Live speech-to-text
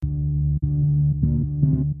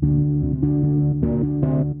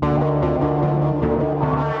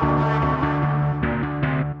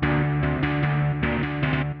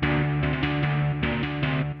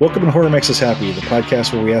Welcome to Horror Makes Us Happy, the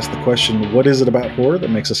podcast where we ask the question, what is it about horror that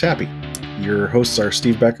makes us happy? Your hosts are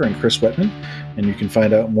Steve Becker and Chris Wetman, and you can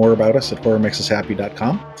find out more about us at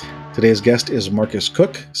horrormakesushappy.com. Today's guest is Marcus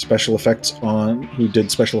Cook, who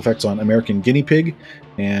did special effects on American Guinea Pig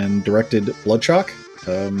and directed Bloodshot.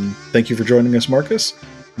 Thank you for joining us, Marcus.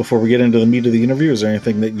 Before we get into the meat of the interview, is there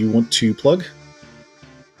anything that you want to plug?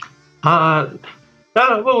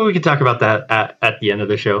 Well, we can talk about that at the end of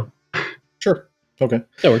the show. Sure. Okay.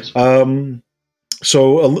 That works.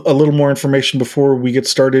 So a little more information before we get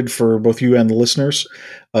started for both you and the listeners.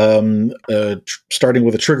 Starting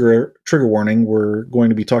with a trigger warning, we're going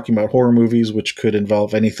to be talking about horror movies, which could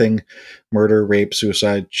involve anything: murder, rape,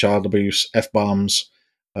 suicide, child abuse, F-bombs.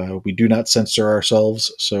 We do not censor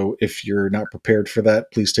ourselves, so if you're not prepared for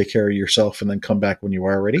that, please take care of yourself and then come back when you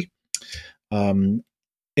are ready.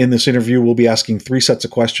 In this interview, we'll be asking 3 sets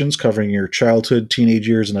of questions covering your childhood, teenage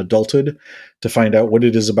years, and adulthood to find out what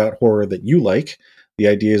it is about horror that you like. The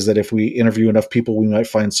idea is that if we interview enough people, we might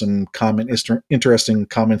find some interesting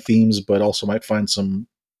common themes, but also might find some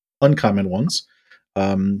uncommon ones.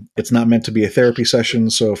 It's not meant to be a therapy session,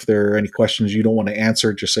 so if there are any questions you don't want to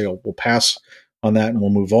answer, just say, we'll pass on that and we'll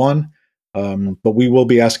move on. But we will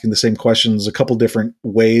be asking the same questions a couple different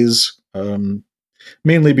ways,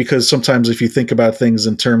 mainly because sometimes if you think about things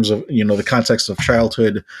in terms of, the context of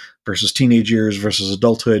childhood versus teenage years versus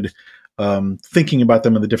adulthood, thinking about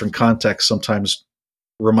them in the different contexts sometimes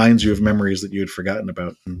reminds you of memories that you had forgotten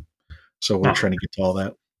about. And so we're trying to get to all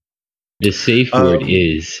that. The safe word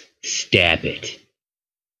is stab it.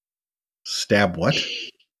 Stab what?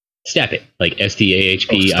 Stab it. Like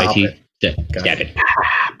STAHPIT. Stab it.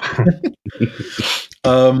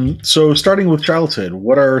 So starting with childhood,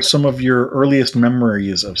 what are some of your earliest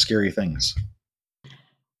memories of scary things?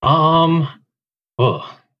 Oh,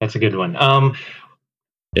 that's a good one.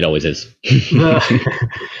 It always is.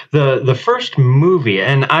 the first movie,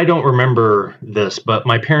 and I don't remember this, but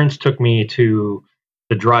my parents took me to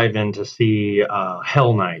the drive-in to see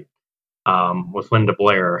Hell Night with Linda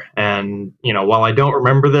Blair. And, while I don't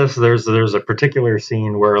remember this, there's a particular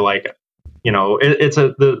scene where, it's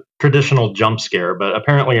the traditional jump scare, but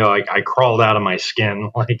apparently, I crawled out of my skin,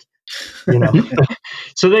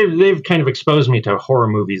 So they've kind of exposed me to horror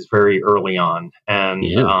movies very early on, and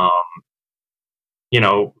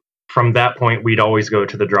from that point, we'd always go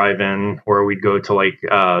to the drive-in, or we'd go to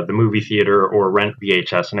the movie theater or rent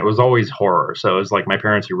VHS, and it was always horror. So it was my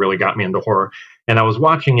parents who really got me into horror, and I was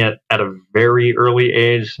watching it at a very early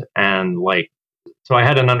age, and so I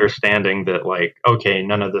had an understanding that okay,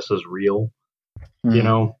 none of this is real, and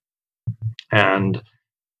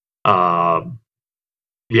so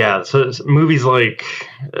movies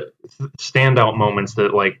standout moments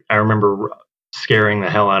that I remember scaring the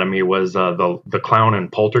hell out of me was the clown in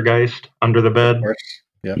Poltergeist under the bed.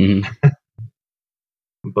 Yeah. Mm-hmm.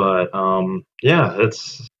 But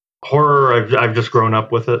it's horror. I've just grown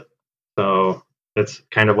up with it, so it's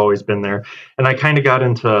kind of always been there. And I kind of got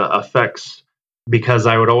into effects because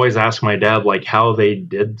I would always ask my dad how they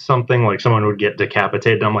did something, someone would get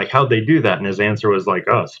decapitated. I'm like, how'd they do that? And his answer was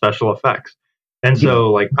special effects. And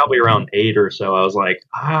so, probably around 8 or so, I was like,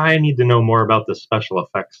 I need to know more about this special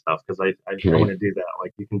effects stuff because I don't want to do that.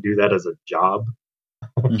 You can do that as a job.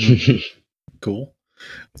 Cool.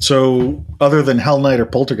 So, other than Hell Night or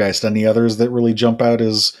Poltergeist, any others that really jump out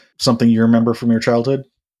as something you remember from your childhood?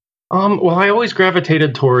 Well, I always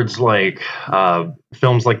gravitated towards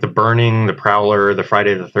films like The Burning, The Prowler, The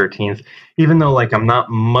Friday the 13th. Even though I'm not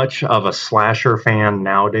much of a slasher fan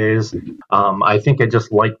nowadays, I think I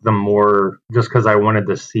just liked them more just because I wanted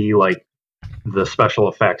to see the special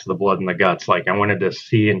effects, the blood and the guts. I wanted to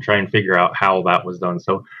see and try and figure out how that was done.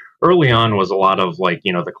 So early on was a lot of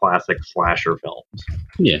the classic slasher films.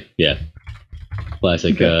 Yeah.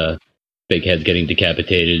 Classic big heads getting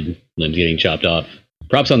decapitated, limbs getting chopped off.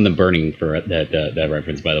 Props on The Burning for that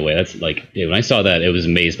reference, by the way. That's when I saw that, it was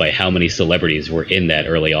amazed by how many celebrities were in that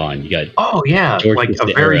early on. You got George a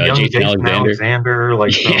very young Jason Alexander who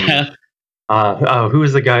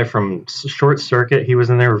was the guy from Short Circuit? He was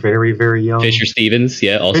in there very, very young. Fisher Stevens,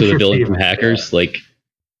 also the villain from Hackers. There's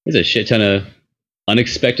a shit ton of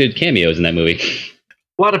unexpected cameos in that movie.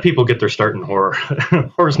 A lot of people get their start in horror.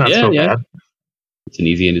 Horror's not so bad. It's an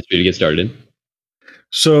easy industry to get started in.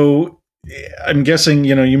 So I'm guessing,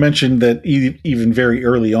 you mentioned that even very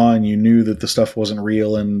early on, you knew that the stuff wasn't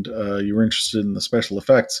real and you were interested in the special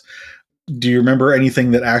effects. Do you remember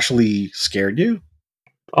anything that actually scared you?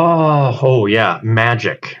 Oh yeah.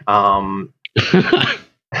 Magic.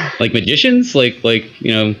 Magicians?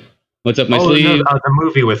 What's Up My Sleeve? No, the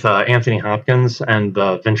movie with Anthony Hopkins and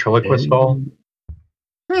the ventriloquist doll.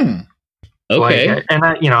 Okay. And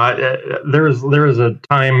there was a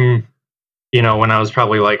time, when I was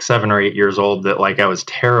probably like 7 or 8 years old that like I was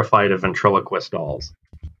terrified of ventriloquist dolls.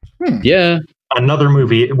 Yeah. Another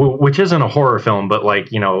movie, which isn't a horror film, but like,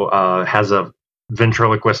 has a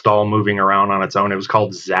ventriloquist doll moving around on its own. It was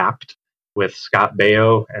called Zapped with Scott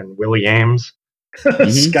Baio and Willie Ames.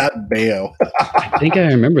 Scott Baio. I think I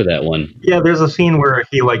remember that one. Yeah, there's a scene where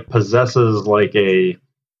he like possesses like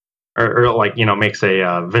or like, makes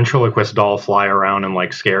a ventriloquist doll fly around and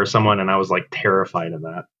like scare someone. And I was like terrified of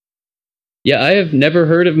that. Yeah, I have never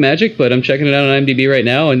heard of Magic, but I'm checking it out on IMDb right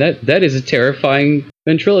now, and that is a terrifying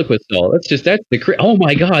ventriloquist doll. That's oh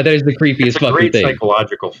my god, that is the creepiest fucking thing. Great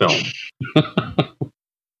psychological film.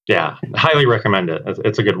 Yeah, highly recommend it.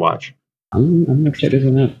 It's a good watch. I'm gonna check this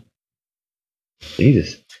one out.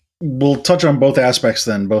 Jesus. We'll touch on both aspects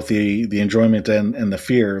then, both the enjoyment and the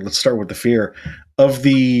fear. Let's start with the fear of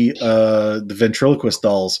the ventriloquist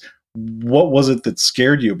dolls. What was it that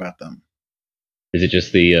scared you about them? Is it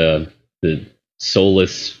just the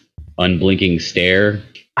soulless, unblinking stare?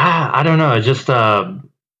 I don't know. Just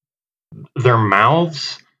their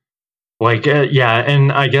mouths. Like,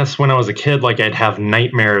 and I guess when I was a kid, like I'd have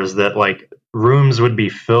nightmares that like rooms would be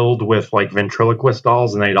filled with like ventriloquist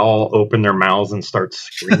dolls and they'd all open their mouths and start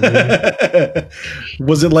screaming.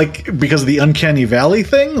 Was it like because of the Uncanny Valley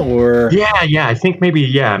thing, or? Yeah, I think maybe,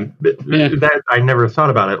 that I never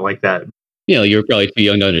thought about it like that. You were probably too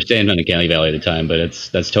young to understand Uncanny Valley at the time, but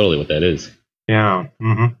that's totally what that is. Yeah.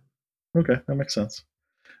 Mm-hmm. Okay, that makes sense.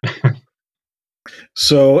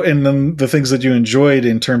 So, and then the things that you enjoyed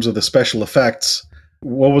in terms of the special effects,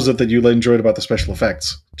 what was it that you enjoyed about the special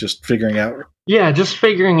effects? Just figuring out? Yeah, just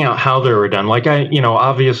figuring out how they were done. Like I,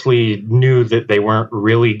 obviously knew that they weren't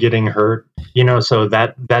really getting hurt, so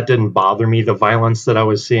that didn't bother me, the violence that I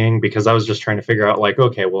was seeing, because I was just trying to figure out like,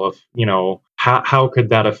 okay, well, if, how could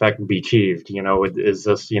that effect be achieved? Is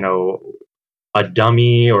this, a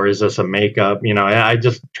dummy or is this a makeup? I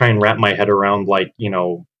just try and wrap my head around like,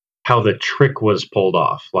 how the trick was pulled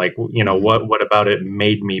off. Like, what about it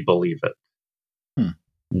made me believe it?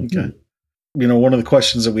 Okay. One of the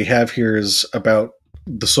questions that we have here is about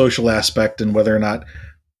the social aspect and whether or not,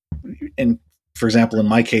 and for example, in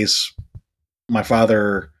my case, my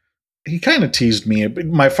father, he kind of teased me.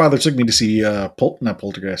 My father took me to see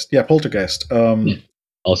Poltergeist. Yeah, Poltergeist.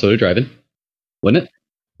 Also a drive-in, wasn't it?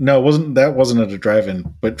 No, that wasn't at a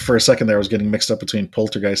drive-in, but for a second there I was getting mixed up between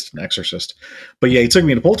Poltergeist and Exorcist. But yeah, he took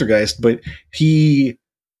me to Poltergeist, but he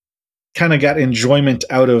kind of got enjoyment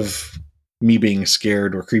out of me being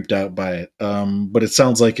scared or creeped out by it. But it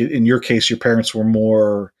sounds like in your case, your parents were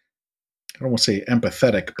more, I don't want to say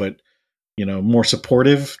empathetic, but, more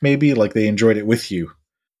supportive maybe, like they enjoyed it with you.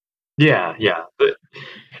 Yeah.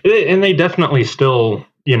 And they definitely still,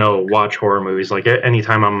 watch horror movies. Like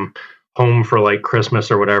anytime I'm home for like Christmas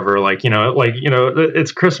or whatever,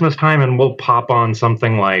 it's Christmas time and we'll pop on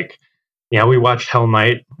something like, we watched Hell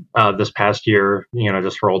Night this past year,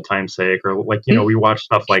 just for old time's sake, or like, we watched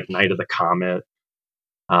stuff like Night of the Comet.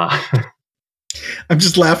 I'm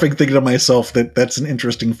just laughing, thinking to myself that that's an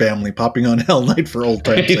interesting family popping on Hell Night for old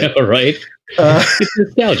time's sake. Right? It's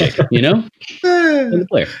nostalgic, the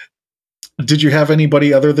player. Did you have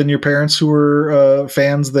anybody other than your parents who were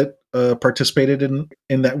fans that participated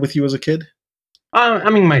in that with you as a kid? I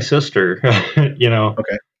mean, my sister,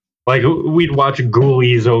 Okay. Like we'd watch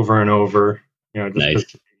Ghoulies over and over, just nice.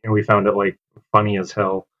 We found it like funny as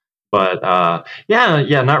hell. But not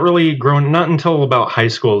until about high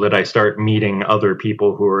school did I start meeting other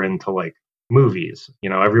people who were into like movies.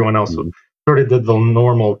 Everyone else sort of did the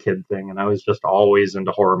normal kid thing, and I was just always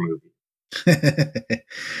into horror movies.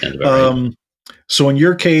 Right. So in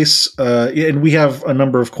your case, and we have a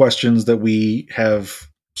number of questions that we have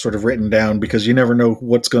sort of written down because you never know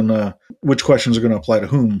which questions are going to apply to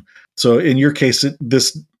whom. So in your case,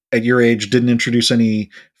 this at your age didn't introduce any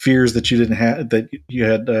fears that you didn't have, that you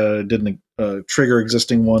had, didn't trigger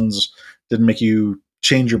existing ones, didn't make you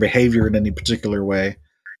change your behavior in any particular way.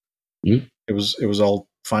 Mm-hmm. It was all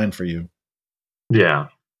fine for you. Yeah.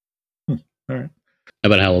 All right. How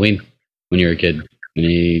about Halloween when you were a kid?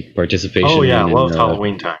 Any participation? Oh yeah, I loved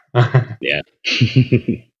Halloween time. Yeah.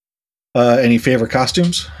 Any favorite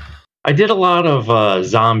costumes? I did a lot of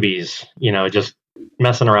zombies, just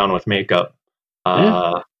messing around with makeup.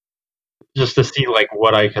 Just to see like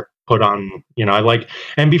what I could put on,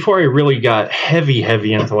 and before I really got heavy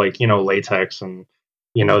into like, latex and,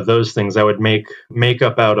 those things, I would make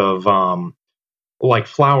makeup out of like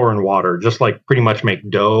flour and water, just like pretty much make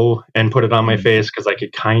dough and put it on my face because I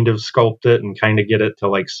could kind of sculpt it and kind of get it to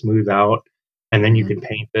like smooth out, and then you can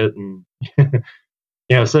paint it and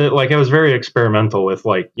So like I was very experimental with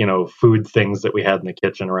like, food things that we had in the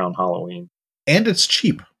kitchen around Halloween. And it's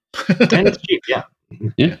cheap. And it's cheap, yeah.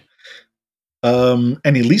 Yeah.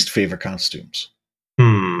 Any least favorite costumes?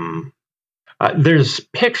 There's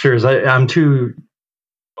pictures. I'm too,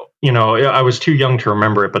 I was too young to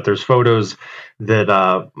remember it, but there's photos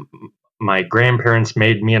that my grandparents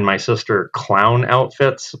made me and my sister clown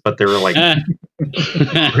outfits, but they were like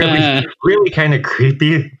really, really kind of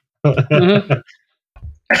creepy. Uh-huh.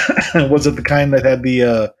 Was it the kind that had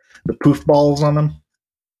the poof balls on them?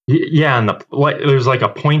 Yeah, and there's like a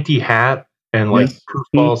pointy hat and like Yes. poof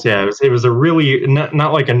balls. Yeah, it was a really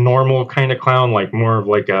not like a normal kind of clown, like more of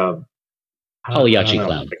like a Pagliacci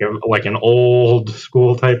clown. like an old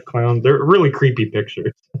school type clown. They're really creepy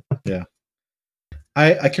pictures. Yeah.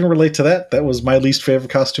 I can relate to that. That was my least favorite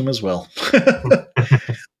costume as well.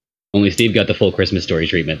 Only Steve got the full Christmas Story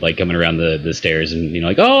treatment, like coming around the stairs and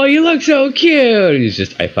like, oh, you look so cute. And he's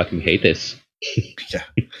just, I fucking hate this. Yeah.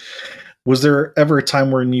 Was there ever a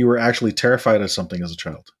time when you were actually terrified of something as a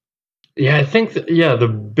child? Yeah, I think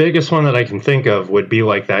the biggest one that I can think of would be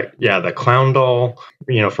like that. Yeah, the clown doll,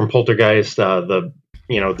 from Poltergeist, the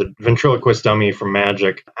ventriloquist dummy from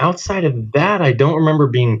Magic. Outside of that, I don't remember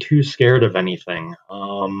being too scared of anything.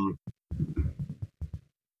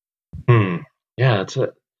 Yeah, it's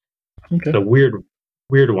a weird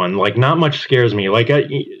one. Like, not much scares me. Like,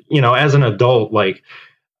 as an adult, like,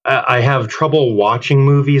 I have trouble watching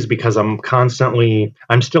movies because I'm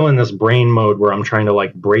still in this brain mode where I'm trying to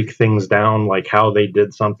like break things down, like how they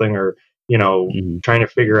did something or, trying to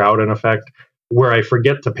figure out an effect where I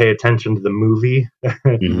forget to pay attention to the movie.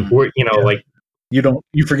 Where, like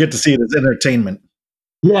you forget to see it as entertainment.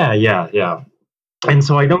 Yeah. And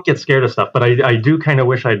so I don't get scared of stuff, but I do kind of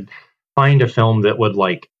wish I'd find a film that would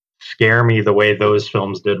like scare me the way those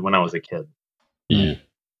films did when I was a kid. Yeah.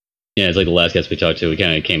 Yeah, it's like the last guest we talked to, we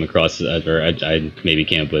kind of came across, or I maybe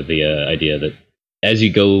came up with the idea that as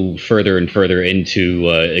you go further and further into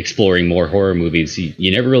exploring more horror movies,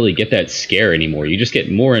 you never really get that scare anymore. You just get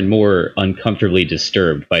more and more uncomfortably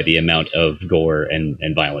disturbed by the amount of gore and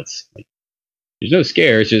violence. Like, there's no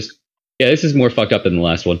scare. It's just, yeah, this is more fucked up than the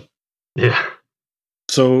last one. Yeah.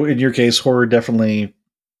 So in your case, horror definitely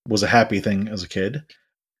was a happy thing as a kid.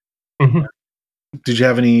 Mm-hmm. Did you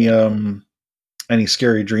have any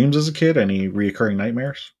scary dreams as a kid? Any reoccurring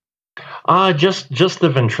nightmares? Just the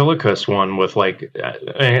ventriloquist one with like,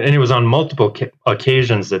 and it was on multiple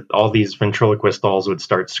occasions that all these ventriloquist dolls would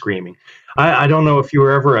start screaming. I don't know if you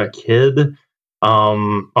were ever a kid. I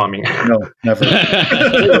mean, no, never.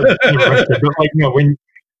 But like,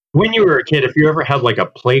 when you were a kid, if you ever had like a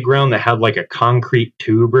playground that had like a concrete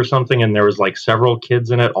tube or something, and there was like several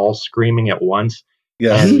kids in it all screaming at once,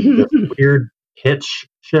 yeah, and the weird pitch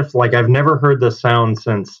shift. Like I've never heard this sound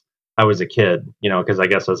since I was a kid, because I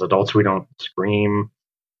guess as adults we don't scream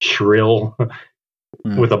shrill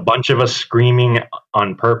with a bunch of us screaming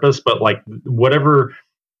on purpose, but like whatever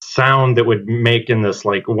sound that would make in this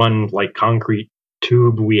like one like concrete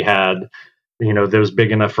tube we had, that was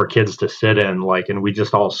big enough for kids to sit in, like, and we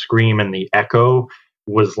just all scream, and the echo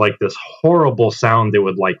was like this horrible sound that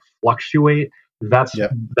would like fluctuate. That's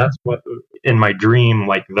what in my dream,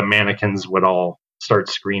 like the mannequins would all start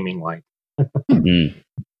screaming like.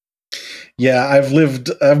 Yeah, I've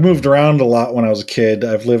moved around a lot when I was a kid.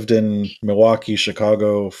 I've lived in Milwaukee,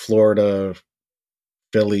 Chicago, Florida,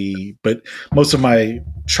 Philly, but most of my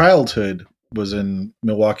childhood was in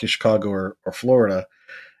Milwaukee, Chicago, or Florida.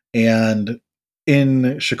 And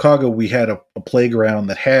in Chicago, we had a playground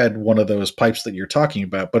that had one of those pipes that you're talking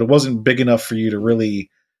about, but it wasn't big enough for you to really.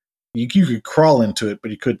 You could crawl into it,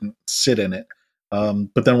 but you couldn't sit in it.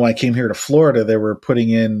 But then when I came here to Florida, they were putting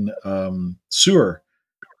in sewer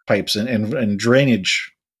pipes and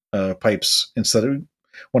drainage pipes instead of.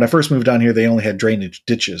 When I first moved down here, they only had drainage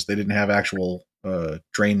ditches. They didn't have actual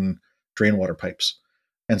drain water pipes.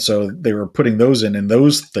 And so they were putting those in, and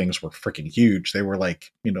those things were freaking huge. They were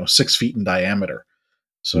like, 6 feet in diameter.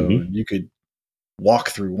 So you could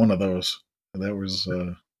walk through one of those. And that was,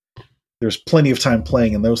 there's plenty of time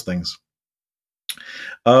playing in those things.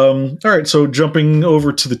 All right. So jumping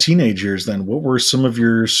over to the teenage years then, what were some of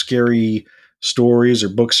your scary stories or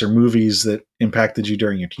books or movies that impacted you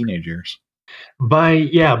during your teenage years?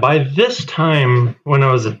 By this time when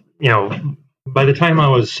I was, by the time I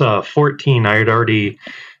was 14, I had already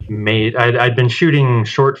I'd been shooting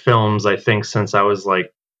short films, I think, since I was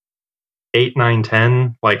like 8, 9,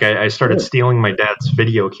 10. Like I started stealing my dad's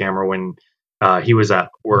video camera when he was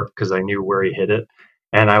at work because I knew where he hid it.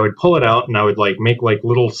 And I would pull it out and I would like make like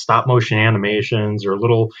little stop motion animations or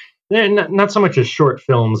little, not so much as short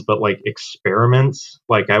films, but like experiments.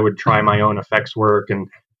 Like I would try my own effects work and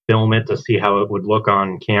film it to see how it would look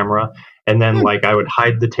on camera. And then like I would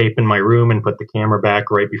hide the tape in my room and put the camera back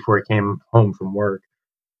right before I came home from work.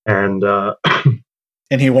 And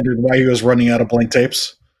and he wondered why he was running out of blank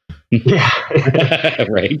tapes. Yeah.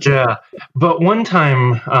 Right. Yeah. But one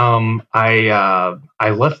time I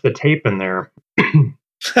left the tape in there. And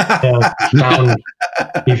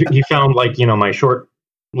he found like, my short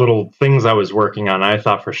little things I was working on. I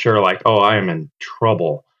thought for sure like, oh, I am in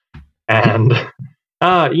trouble. And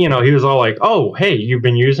he was all like, oh, hey, you've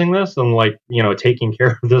been using this and like, taking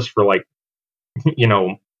care of this for like,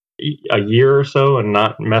 a year or so and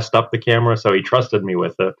not messed up the camera. So he trusted me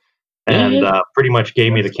with it and pretty much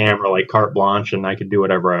gave me the camera like carte blanche and I could do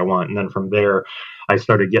whatever I want. And then from there, I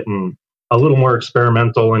started getting a little more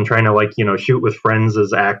experimental and trying to like, shoot with friends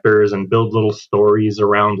as actors and build little stories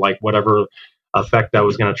around like whatever effect I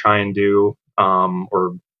was going to try and do,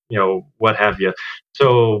 or, what have you.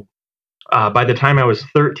 So by the time I was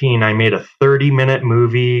 13, I made a 30-minute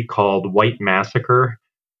movie called White Massacre.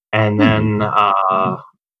 And then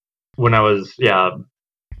when I was,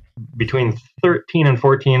 between 13 and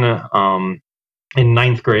 14, in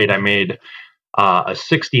ninth grade, I made a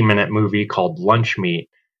 60-minute movie called Lunch Meat.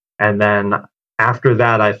 And then after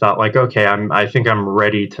that, I thought like, okay, I think I'm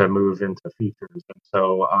ready to move into features. And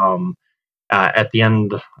so at the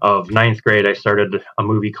end of ninth grade, I started a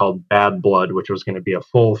movie called Bad Blood, which was going to be a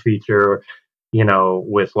full feature,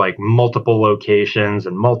 with like multiple locations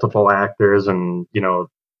and multiple actors and,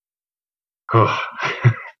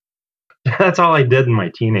 that's all I did in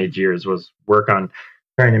my teenage years was work on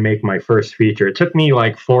trying to make my first feature. It took me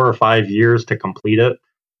like 4 or 5 years to complete it.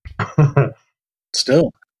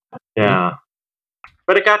 Still. Yeah.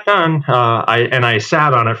 But it got done. I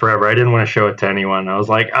sat on it forever. I didn't want to show it to anyone. I was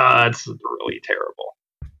like, it's really terrible.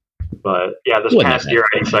 But yeah, this past year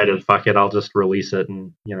I decided, fuck it, I'll just release it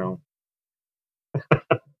and,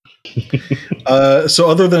 So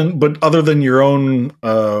other than your own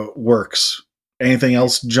works, anything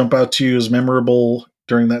else jump out to you as memorable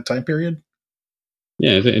during that time period?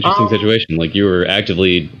 Yeah, it's an interesting situation. Like you were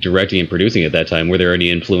actively directing and producing at that time. Were there any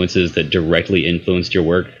influences that directly influenced your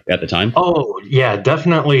work at the time? Oh yeah,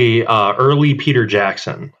 definitely early Peter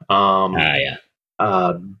Jackson. Yeah.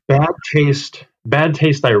 Bad Taste.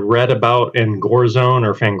 I read about in Gorezone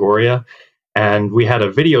or Fangoria, and we had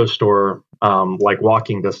a video store like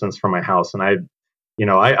walking distance from my house, and I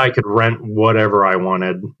could rent whatever I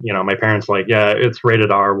wanted. My parents like, yeah, it's rated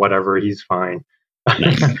R, whatever, he's fine.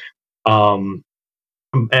 Nice. But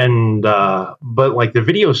like the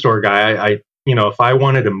video store guy, if I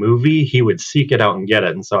wanted a movie, he would seek it out and get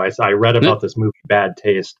it. And so I read about this movie, Bad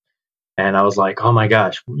Taste, and I was like, oh my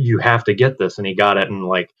gosh, you have to get this. And he got it. And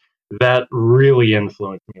like, that really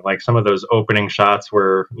influenced me. Like some of those opening shots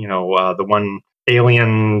where, the one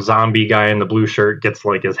alien zombie guy in the blue shirt gets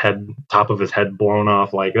like top of his head blown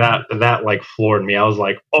off, like that like floored me. I was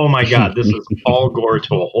like, oh my God, this is all gore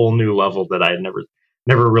to a whole new level that I had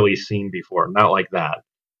never really seen before. Not like that,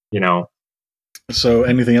 So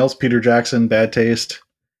anything else? Peter Jackson, Bad Taste?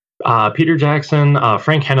 Peter Jackson,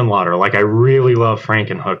 Frank Henenlotter. Like I really love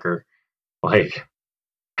Frankenhooker. Like,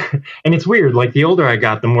 and it's weird. Like the older I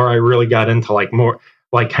got, the more I really got into like more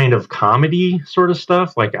like kind of comedy sort of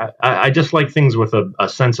stuff. Like I just like things with a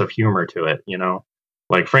sense of humor to it,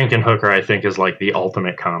 Like Frankenhooker, I think is like the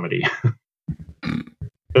ultimate comedy.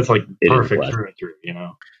 It's like perfect through and through,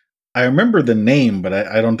 I remember the name, but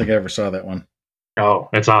I don't think I ever saw that one. Oh,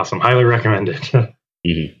 it's awesome. Highly recommend it.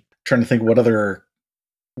 Mm-hmm. Trying to think what other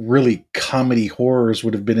really comedy horrors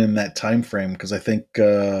would have been in that time frame, because I think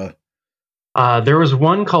there was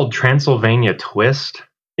one called Transylvania Twist.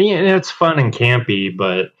 Yeah, it's fun and campy,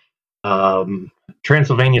 but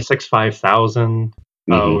Transylvania 65000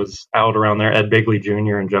 was out around there. Ed Begley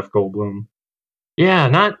Jr. and Jeff Goldblum.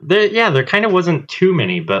 Yeah, there kind of wasn't too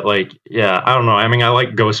many, but like, yeah, I don't know. I mean, I like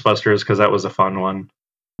Ghostbusters because that was a fun one.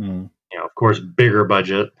 Of course, bigger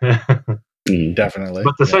budget. Definitely.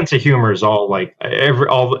 But the sense of humor is all like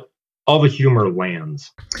all the humor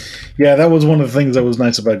lands. Yeah, that was one of the things that was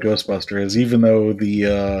nice about Ghostbusters, even though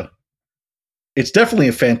it's definitely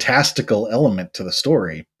a fantastical element to the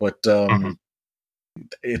story, but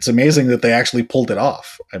it's amazing that they actually pulled it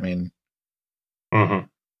off. I mean,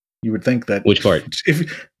 you would think that which part?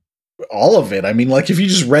 If all of it. I mean, like if you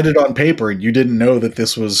just read it on paper and you didn't know that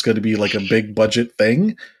this was going to be like a big budget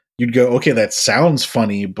thing, you'd go, okay, that sounds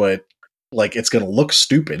funny, but like it's going to look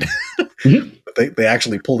stupid. But they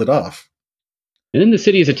actually pulled it off. And then the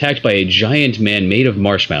city is attacked by a giant man made of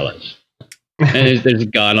marshmallows. And there's a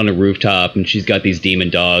god on a rooftop, and she's got these demon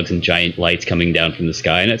dogs and giant lights coming down from the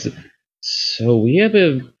sky. And it's so we have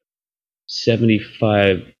a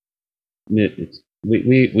 75.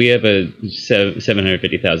 We have a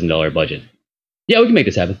 $750,000 budget. Yeah, we can make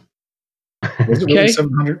this happen. Was it really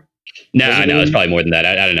 700? No, it's probably more than that.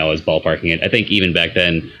 I don't know. I was ballparking it. I think even back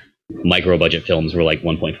then, micro budget films were like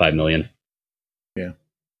 1.5 million. Yeah.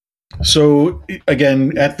 So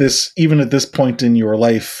again, even at this point in your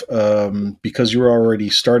life, because you were already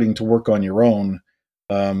starting to work on your own,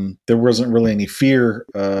 there wasn't really any fear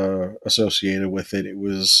associated with it. It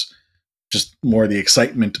was just more the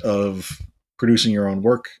excitement of producing your own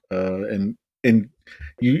work. And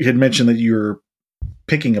you had mentioned that you were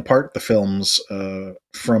picking apart the films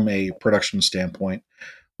from a production standpoint.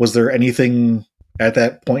 Was there anything at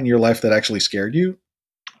that point in your life that actually scared you?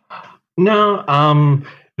 No.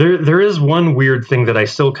 There is one weird thing that I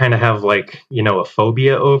still kind of have a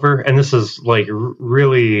phobia over, and this is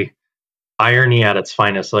really irony at its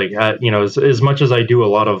finest. As much as I do a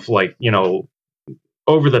lot of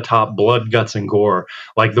over the top blood, guts, and gore,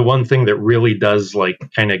 the one thing that really does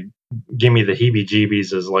kind of give me the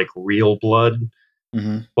heebie-jeebies is real blood.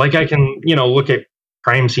 Mm-hmm. I can look at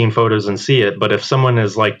crime scene photos and see it, but if someone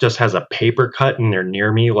is just has a paper cut and they're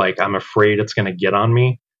near me, I'm afraid it's going to get on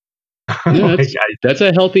me. Yeah, that's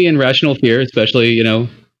a healthy and rational fear, especially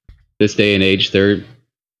this day and age. Their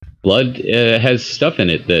blood has stuff in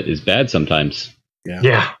it that is bad sometimes.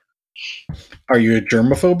 Yeah. Are you a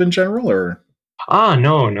germaphobe in general, or?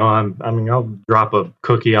 No. I'll drop a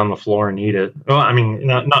cookie on the floor and eat it. Well,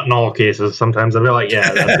 not in all cases. Sometimes I'll be like,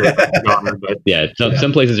 yeah, that's a goner, but yeah,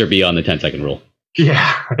 some places are beyond the 10-second rule.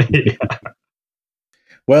 Yeah.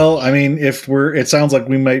 Well, it sounds like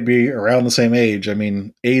we might be around the same age. AIDS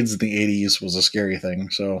in the 80s was a scary thing,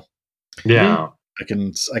 so yeah, I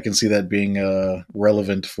can see that being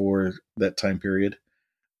relevant for that time period.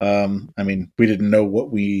 We didn't know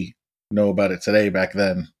what we know about it today. Back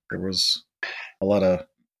then, there was a lot of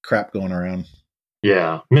crap going around.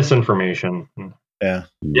 Yeah, misinformation. Yeah,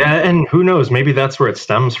 and who knows? Maybe that's where it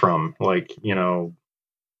stems from.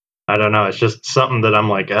 I don't know. It's just something that I'm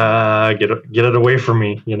get it away from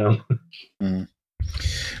me, Mm.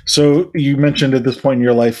 So you mentioned at this point in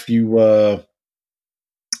your life, you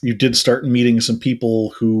did start meeting some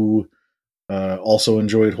people who also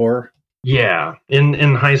enjoyed horror. Yeah,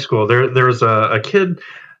 in high school, there was a kid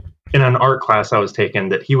in an art class I was taking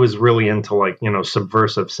that he was really into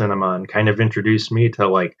subversive cinema and kind of introduced me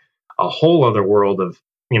to a whole other world of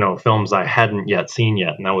films I hadn't yet seen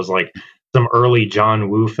yet, and that was some early John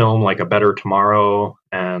Woo film, A Better Tomorrow,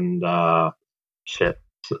 and some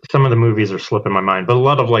of the movies are slipping my mind, but a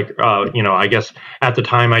lot of I guess at the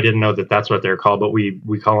time I didn't know that that's what they're called, but we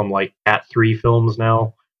call them At 3 films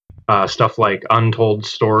now. Stuff like Untold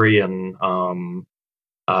Story and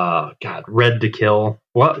Red to Kill.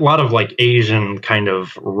 A lot of Asian kind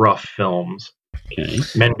of rough films. Okay.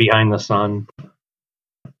 Men Behind the Sun.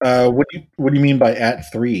 What do you mean by At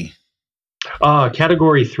 3?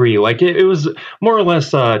 Category 3, it was more or less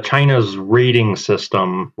China's rating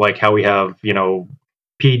system, how we have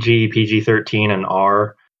PG, PG-13, and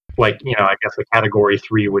R. I guess a category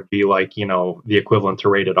 3 would be the equivalent to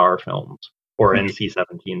rated R films or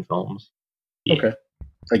NC-17 films. Okay.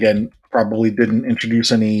 Again, probably didn't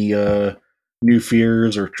introduce any new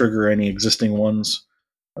fears or trigger any existing ones.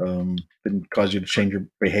 Didn't cause you to change your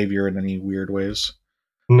behavior in any weird ways.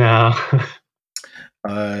 No.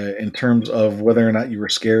 In terms of whether or not you were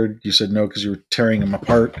scared, you said no because you were tearing them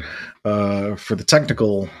apart. For the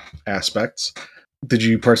technical aspects, did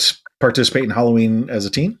you participate in Halloween as a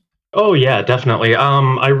teen? Oh yeah, definitely.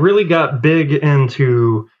 I really got big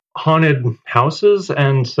into haunted houses,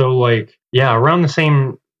 and so around the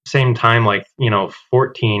same time,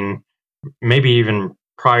 14, maybe even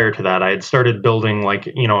prior to that, I had started building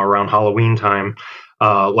around Halloween time.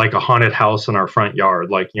 A haunted house in our front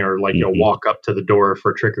yard, you'll walk up to the door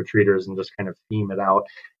for trick-or-treaters and just kind of theme it out.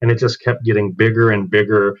 And it just kept getting bigger and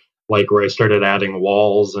bigger, where I started adding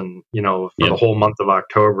walls and, for the whole month of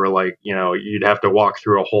October, you'd have to walk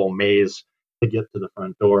through a whole maze to get to the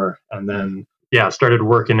front door. And then, started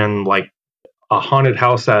working in a haunted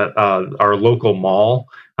house at our local mall.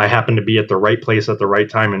 I happened to be at the right place at the right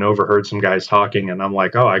time and overheard some guys talking. And I'm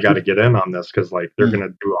like, oh, I got to get in on this because they're going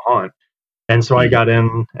to do a haunt. And so I got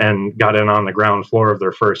in on the ground floor of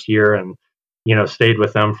their first year and, stayed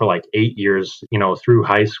with them for 8 years, through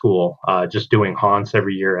high school, just doing haunts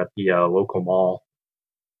every year at the local mall.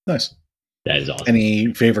 Nice. That is awesome.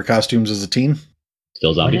 Any favorite costumes as a teen?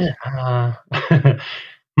 Still zombies?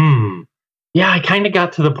 Yeah, I kind of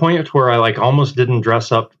got to the point where I almost didn't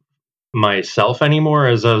dress up myself anymore,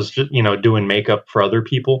 as I was just, doing makeup for other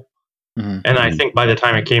people. Mm-hmm. And I think by the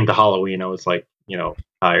time it came to Halloween, I was like,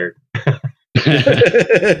 tired.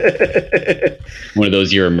 One of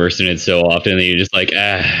those you're immersed in it so often that you're just like,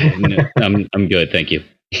 no, I'm good, thank you.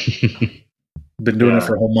 Been doing it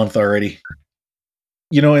for a whole month already.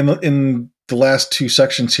 In the last two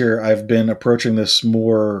sections here, I've been approaching this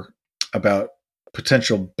more about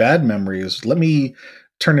potential bad memories. Let me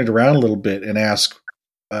turn it around a little bit and ask,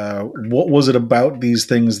 what was it about these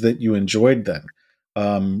things that you enjoyed then?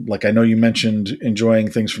 Like, I know you mentioned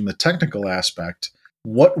enjoying things from the technical aspect.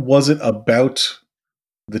 What was it about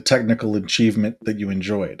the technical achievement that you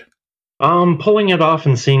enjoyed? Pulling it off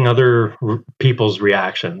and seeing other people's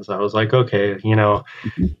reactions. I was like, okay,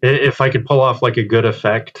 if I could pull off like a good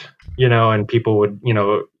effect, and people would,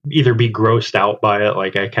 either be grossed out by it,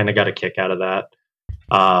 like I kind of got a kick out of that.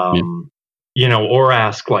 Or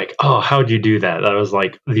ask like, oh, how'd you do that? That was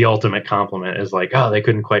like the ultimate compliment, is like, oh, they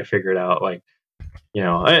couldn't quite figure it out. Like,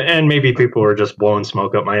 and maybe people were just blowing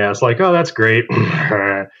smoke up my ass, like, oh, that's great.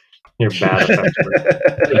 You're bad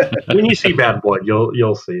effects. When you see Bad Blood,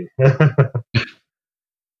 you'll see.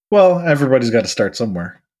 Well, everybody's got to start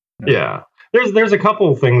somewhere. Yeah. There's a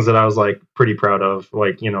couple of things that I was like pretty proud of.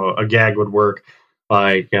 Like, a gag would work.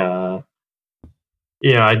 Like, I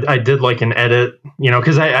did like an edit,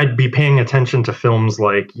 because I'd be paying attention to films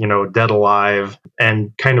like, Dead Alive,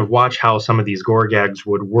 and kind of watch how some of these gore gags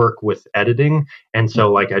would work with editing. And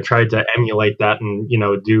so like I tried to emulate that and,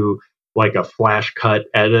 do like a flash cut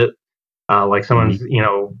edit, like someone's,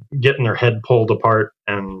 getting their head pulled apart.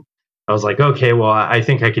 And I was like, okay, well, I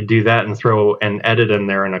think I could do that and throw an edit in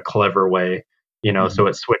there in a clever way, so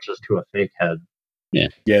it switches to a fake head. Yeah,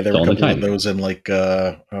 there were a couple of those in like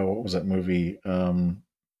what was that movie?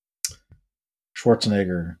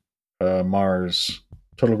 Schwarzenegger, Mars,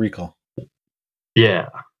 Total Recall. Yeah.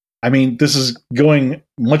 I mean, this is going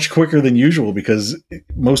much quicker than usual because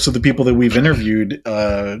most of the people that we've interviewed,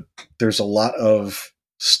 there's a lot of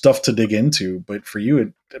stuff to dig into. But for you,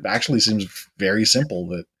 it actually seems very simple.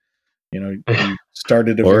 That you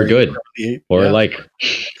started a or good or like.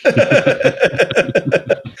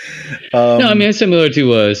 No, I mean it's similar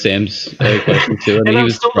to Sam's question too. I mean, and I'm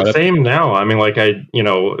still the same now. I mean, like I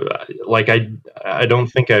don't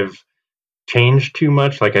think I've changed too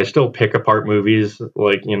much. Like I still pick apart movies,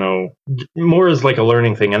 like more as like a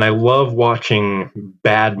learning thing. And I love watching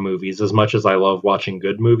bad movies as much as I love watching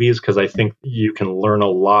good movies, because I think you can learn a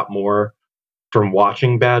lot more from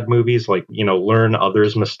watching bad movies. Like learn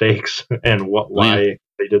others' mistakes and why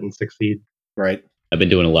they didn't succeed. Right. I've been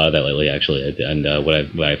doing a lot of that lately, actually, and what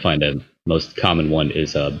I find the most common one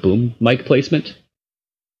is boom mic placement.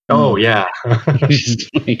 Oh yeah, just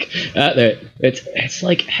like there, it's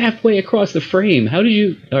like halfway across the frame. How did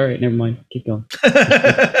you? All right, never mind. Keep going.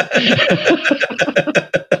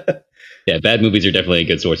 Yeah, bad movies are definitely a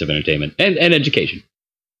good source of entertainment and education.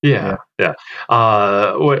 Yeah.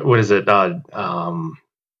 What is it?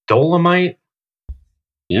 Dolomite.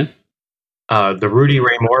 Yeah. The Rudy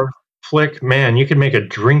Ray Moore flick, man, you could make a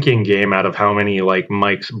drinking game out of how many like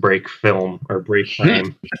mics break film or break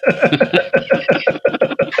frame.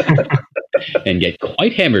 And get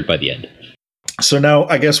quite hammered by the end. So now,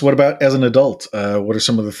 I guess, what about as an adult? What are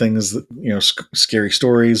some of the things that, scary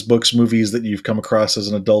stories, books, movies that you've come across as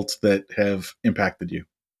an adult that have impacted you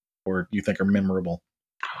or you think are memorable?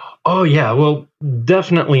 Oh yeah, well,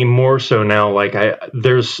 definitely more so now. Like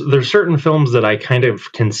there's certain films that I kind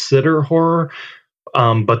of consider horror,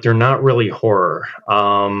 but they're not really horror.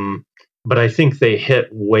 But I think they hit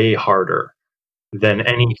way harder than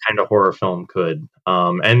any kind of horror film could.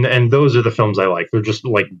 And those are the films I like. They're just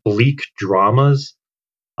like bleak dramas.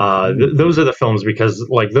 Those are the films, because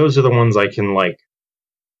like those are the ones I can like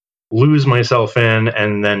lose myself in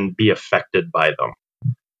and then be affected by them.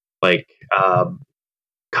 Like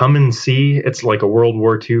Come and See. It's like a World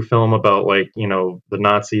War II film about like the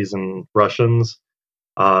Nazis and Russians.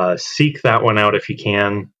 Seek that one out if you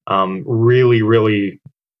can. Really, really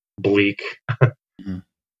bleak.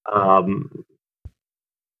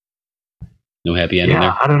 No happy ending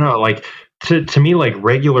there. I don't know. Like to me, like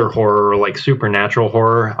regular horror, like supernatural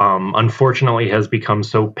horror, unfortunately has become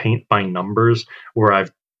so paint by numbers where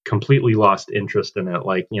I've completely lost interest in it.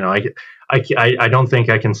 Like I don't think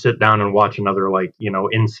I can sit down and watch another like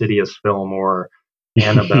Insidious film or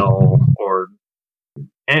Annabelle or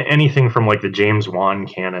anything from like the James Wan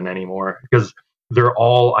canon anymore, because they're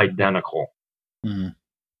all identical. Mm.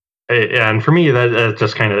 And for me, that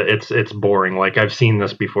just kind of it's boring. Like I've seen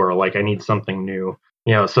this before. Like I need something new.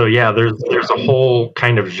 So yeah, there's a whole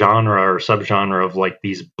kind of genre or subgenre of like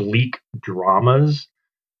these bleak dramas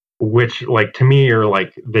which like to me are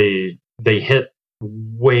like they hit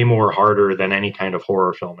way more harder than any kind of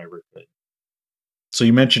horror film ever could. So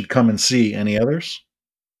you mentioned Come and See. Any others?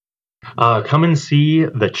 Come and See,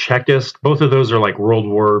 The Checkist. Both of those are like World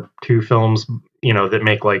War II films, that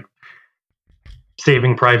make like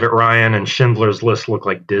Saving Private Ryan and Schindler's List look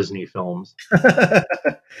like Disney films. What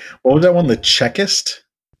was that one? The Checkist?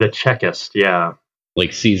 The Checkist, yeah.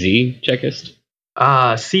 Like CZ Checkist?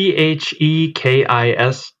 Chekist,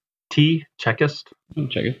 Checkist. Oh,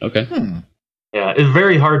 check it. Okay. Yeah, it's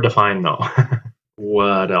very hard to find though.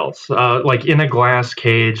 What else? Like In a Glass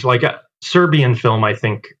Cage, like a Serbian film, I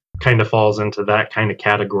think kind of falls into that kind of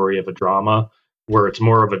category of a drama, where it's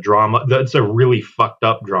more of a drama. That's a really fucked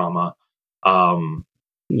up drama,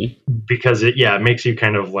 because it makes you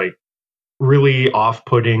kind of like really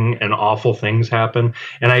off-putting and awful things happen.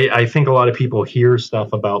 And I think a lot of people hear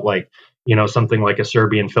stuff about like something like a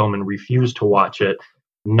Serbian film and refuse to watch it,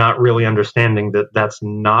 not really understanding that that's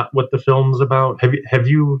not what the film's about. Have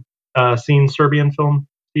you seen Serbian film,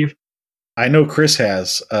 Steve? I know Chris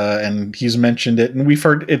has, and he's mentioned it, and we've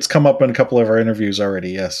heard it's come up in a couple of our interviews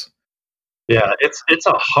already. Yes. Yeah, it's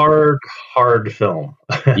a hard film.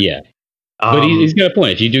 Yeah, but he's got a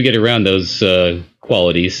point. If you do get around those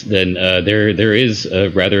qualities, then there is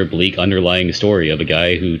a rather bleak underlying story of a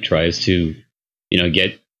guy who tries to,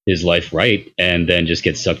 get his life right, and then just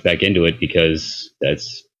gets sucked back into it because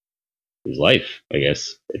that's his life. I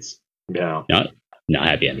guess it's not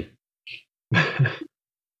happy ending.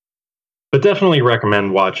 But definitely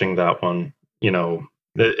recommend watching that one.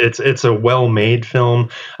 It's a well-made film.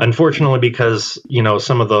 Unfortunately, because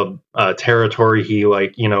some of the territory he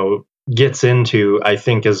gets into, I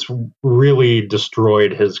think, has really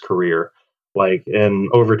destroyed his career. Like in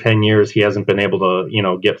over 10 years, he hasn't been able to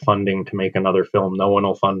get funding to make another film. No one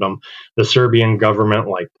will fund him. The Serbian government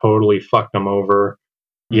totally fucked him over.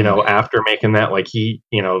 After making that,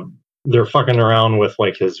 they're fucking around with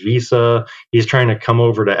his visa. He's trying to come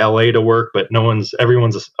over to LA to work, but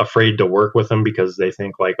everyone's afraid to work with him because they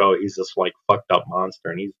think oh, he's this fucked up monster,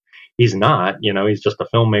 and he's not. He's just a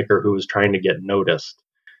filmmaker who is trying to get noticed.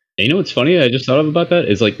 And you know what's funny? I just thought about that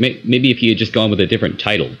is maybe if he had just gone with a different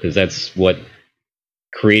title, because that's what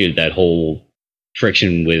created that whole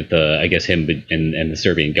friction with I guess him and the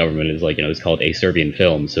Serbian government is it's called A Serbian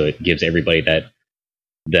Film, so it gives everybody that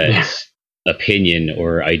opinion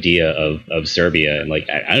or idea of Serbia, and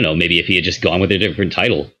I don't know, maybe if he had just gone with a different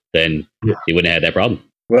title, then he wouldn't have had that problem.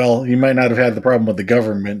 Well, he might not have had the problem with the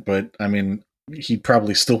government, but I mean, he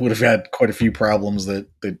probably still would have had quite a few problems that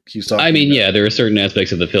he's talking about. There are certain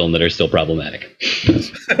aspects of the film that are still problematic.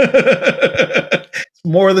 It's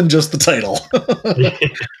more than just the title.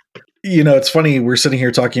 It's funny, we're sitting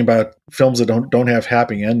here talking about films that don't have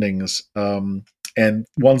happy endings, and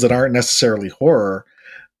ones that aren't necessarily horror.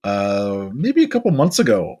 Maybe a couple months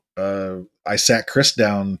ago, I sat Chris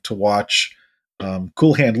down to watch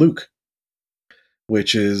Cool Hand Luke,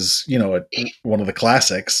 which is one of the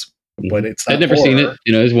classics, but it's not I've never horror. seen it.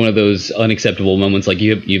 It's one of those unacceptable moments.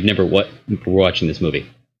 You've never watching this movie,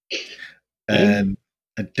 and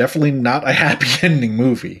definitely not a happy ending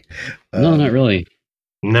movie. No, not really.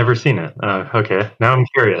 Never seen it. Okay, now I'm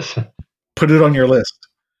curious. Put it on your list.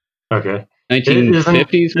 Okay.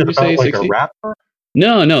 1950s, would you say? 60s? A rapper?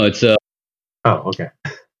 No, it's Oh, okay.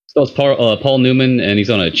 So it's Paul Newman, and he's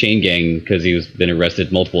on a chain gang because he's been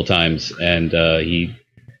arrested multiple times, and he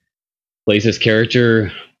plays this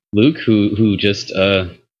character Luke, who just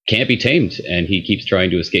can't be tamed, and he keeps trying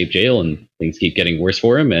to escape jail, and things keep getting worse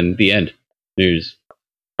for him. And the end, okay.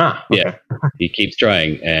 He keeps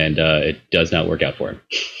trying, and it does not work out for him.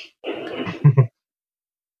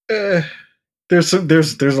 There's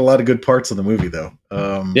a lot of good parts of the movie, though.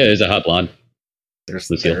 There's a hot blonde. There is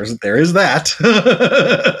that.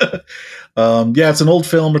 It's an old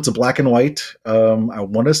film. It's a black and white. I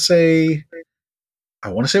want to say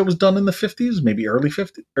it was done in the 50s, maybe early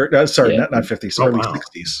 50s. Not 50s, early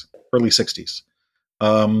 60s. Early 60s.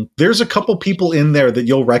 There's a couple people in there that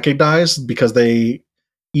you'll recognize because they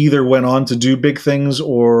either went on to do big things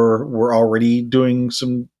or were already doing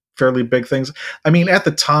some fairly big things. I mean, at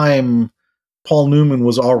the time, Paul Newman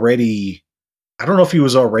was already, I don't know if he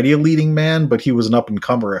was already a leading man, but he was an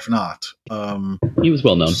up-and-comer, if not. He was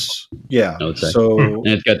well known. Yeah. I would say. So, and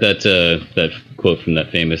it's got that quote from that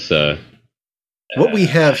famous... what we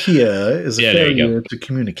have here is a failure to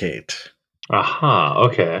communicate. Aha,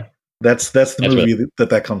 okay. That's the movie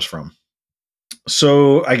that comes from.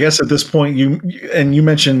 So I guess at this point, you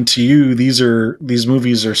mentioned to you these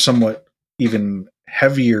movies are somewhat even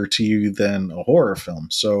heavier to you than a horror film.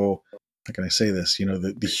 So how can I say this?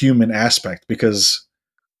 The human aspect, because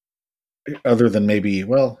other than maybe,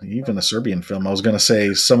 well, even a Serbian film. I was going to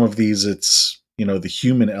say some of these, it's, the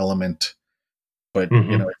human element, but,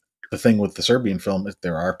 Hmm. the thing with the Serbian film is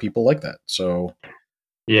there are people like that. So,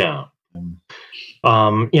 Yeah.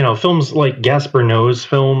 um, Films like Gaspar Noé's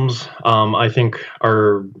films, I think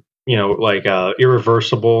are, like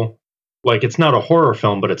Irreversible. Like, it's not a horror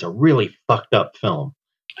film, but it's a really fucked up film.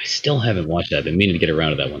 I still haven't watched that. I've been meaning to get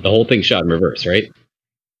around to that one. The whole thing shot in reverse, right?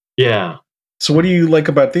 Yeah. so what do you like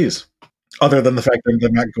about these, other than the fact that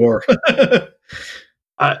they're not gore?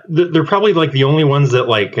 They're probably like the only ones that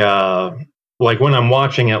like when I'm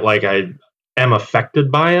watching it, like I am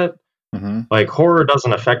affected by it. Hmm. Like horror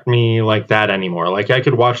doesn't affect me like that anymore. Like I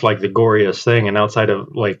could watch like the goriest thing, and outside of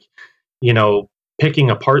like, you know,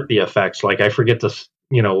 picking apart the effects, like I forget to,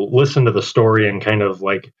 listen to the story and kind of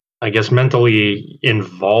like, I guess, mentally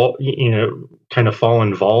involve, kind of fall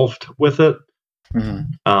involved with it. Hmm.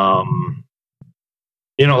 Um,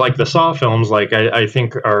 like the Saw films, like I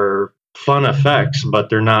think are fun effects, but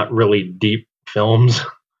they're not really deep films.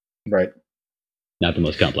 Right. Not the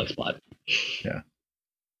most complex plot. Yeah.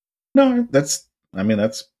 No, that's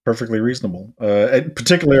perfectly reasonable. And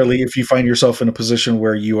particularly if you find yourself in a position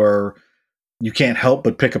where you can't help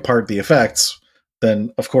but pick apart the effects,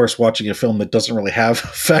 then of course watching a film that doesn't really have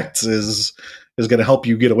effects is going to help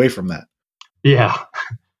you get away from that. Yeah.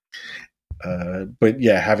 But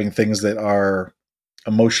yeah, having things that are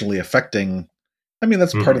emotionally affecting,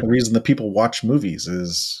 that's part of the reason that people watch movies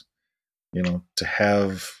is, to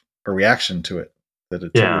have a reaction to it that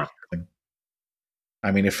it triggers Yeah. something.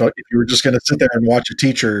 If you were just going to sit there and watch a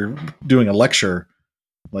teacher doing a lecture,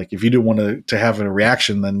 like if you didn't want to have a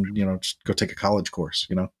reaction, then just go take a college course.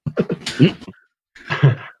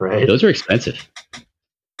 Right. Those are expensive.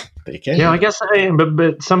 They can. Yeah, I guess,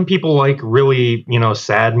 but some people like really,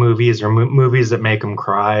 sad movies or movies that make them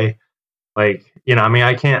cry. Like,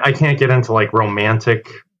 I can't get into like romantic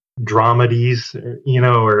dramedies,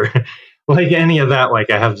 or like any of that. Like,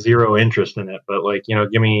 I have zero interest in it. But like,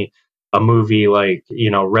 give me a movie like,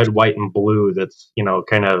 Red, White, and Blue. That's,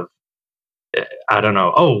 kind of, I don't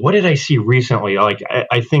know. Oh, what did I see recently? Like,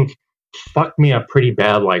 I think fucked me up pretty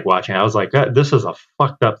bad. Like watching, I was like, this is a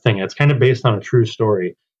fucked up thing. It's kind of based on a true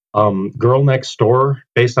story. Girl Next Door,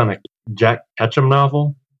 based on a Jack Ketchum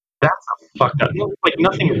novel. That's a fucked up. Like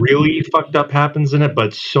nothing really fucked up happens in it,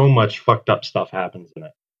 but so much fucked up stuff happens in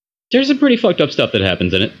it. There's some pretty fucked up stuff that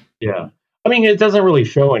happens in it. Yeah. I mean, it doesn't really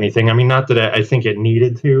show anything. I mean, not that I think it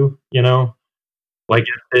needed to, like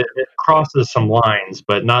it crosses some lines,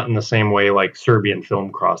 but not in the same way like Serbian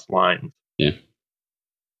film crossed lines. Yeah.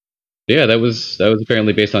 Yeah, that was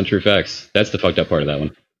apparently based on true facts. That's the fucked up part of that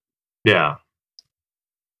one. Yeah.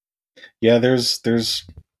 Yeah, there's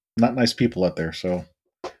not nice people out there, so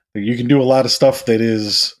you can do a lot of stuff that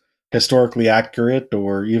is historically accurate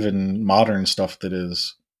or even modern stuff that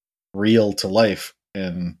is real to life,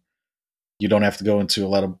 and you don't have to go into a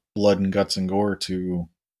lot of blood and guts and gore to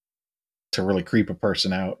really creep a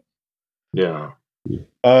person out. Yeah.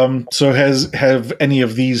 So have any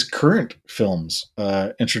of these current films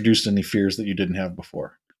introduced any fears that you didn't have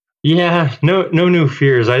before? Yeah, no new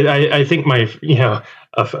fears. I think my,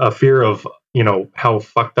 a fear of, how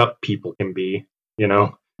fucked up people can be,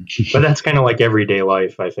 but that's kind of like everyday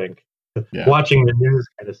life, I think. Yeah. Watching the news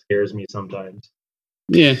kind of scares me sometimes.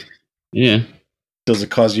 Yeah. Yeah. Does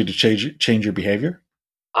it cause you to change your behavior?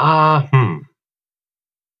 That's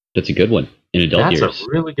a good one. In adult years. That's a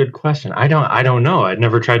really good question. I don't know. I'd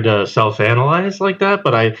never tried to self-analyze like that,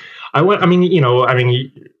 but I went,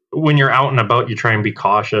 when you're out and about, you try and be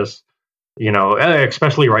cautious,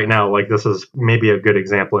 especially right now. Like this is maybe a good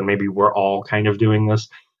example, and maybe we're all kind of doing this.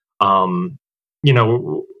 Um,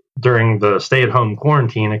 during the stay-at-home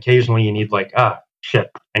quarantine, occasionally you need like,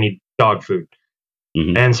 shit, I need dog food.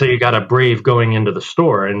 Mhm. And so you got a brave going into the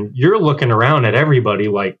store, and you're looking around at everybody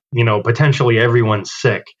like, potentially everyone's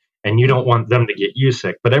sick, and you don't want them to get you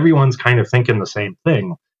sick, but everyone's kind of thinking the same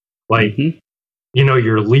thing. Like, Mhm.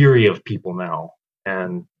 You're leery of people now.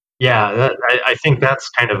 And yeah, I think that's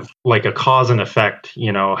kind of like a cause and effect,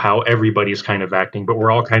 how everybody's kind of acting, but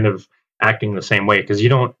we're all kind of acting the same way because you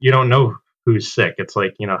don't know who's sick. It's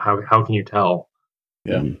like, how can you tell?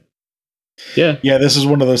 Yeah. Mhm. Yeah. Yeah, this is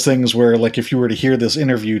one of those things where, like, if you were to hear this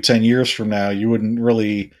interview 10 years from now, you wouldn't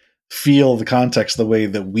really feel the context the way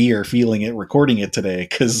that we are feeling it, recording it today,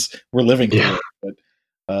 because we're living through it. But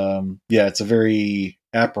yeah, it's a very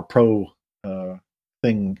apropos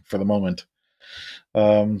thing for the moment.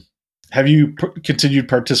 Have you continued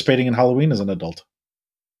participating in Halloween as an adult?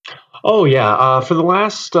 Oh yeah, for the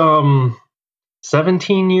last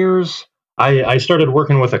 17 years, I started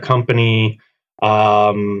working with a company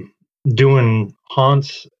doing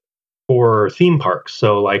haunts for theme parks.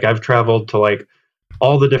 So like I've traveled to like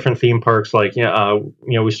all the different theme parks. Like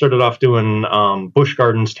we started off doing Busch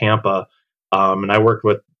Gardens Tampa, and I worked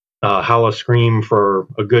with Howl-O-Scream for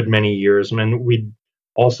a good many years. And we'd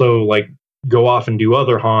also like go off and do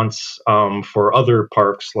other haunts for other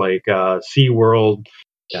parks like SeaWorld.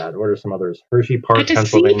 God, what are some others? Hershey Park,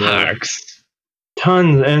 Pennsylvania.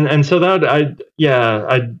 Tons, and so that I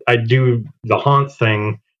do the haunt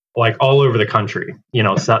thing like all over the country,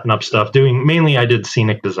 setting up stuff. I did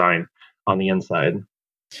scenic design on the inside,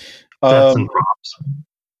 sets and props.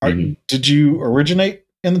 Did you originate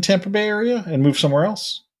in the Tampa Bay area and move somewhere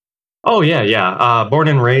else? Oh yeah. Born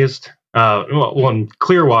and raised, in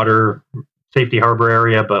Clearwater, Safety Harbor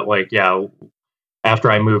area, but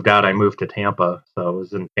after I moved out, I moved to Tampa, so I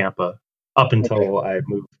was in Tampa up until I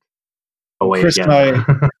moved away again.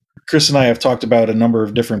 Chris and I have talked about a number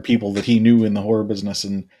of different people that he knew in the horror business,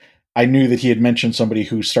 and I knew that he had mentioned somebody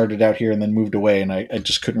who started out here and then moved away, and I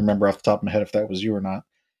just couldn't remember off the top of my head if that was you or not.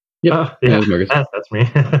 Yeah, that's me.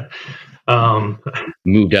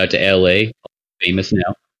 Moved out to LA, famous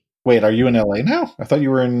now. Wait, are you in LA now? I thought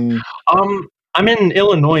you were in. I'm in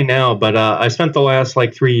Illinois now, but I spent the last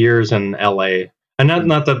 3 years in LA, and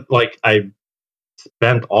not that I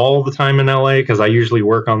spent all the time in LA because I usually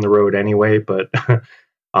work on the road anyway. But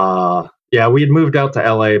we had moved out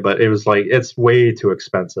to LA, but it was it's way too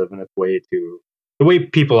expensive, and the way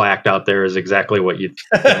people act out there is exactly what you'd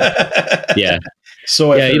think. Yeah.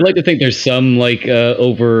 So you'd like to think there's some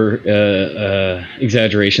over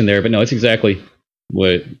exaggeration there, but no, it's exactly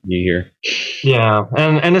what you hear. Yeah,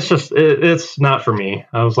 and it's just it's not for me.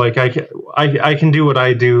 I was like, I can do what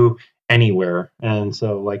I do anywhere, and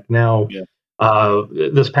so now. Yeah.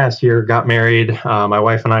 This past year, got married. My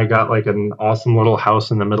wife and I got an awesome little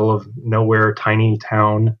house in the middle of nowhere, tiny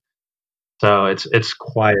town. So it's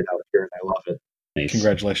quiet out here, and I love it. Nice.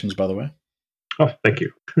 Congratulations, by the way. Oh, thank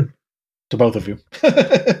you. To both of you.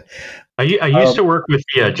 I used to work with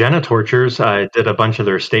the Jenna Tortures. I did a bunch of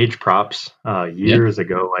their stage props years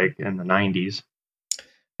ago, in the 90s.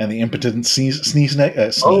 And the Impotent Sea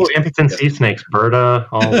Snakes. Impotent Sea Snakes, Berta,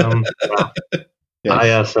 all of them.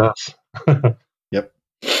 Yes. ISS. Yep.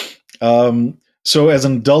 So as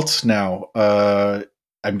an adult now,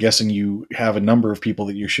 I'm guessing you have a number of people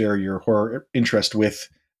that you share your horror interest with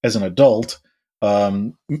as an adult.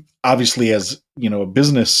 Obviously as, a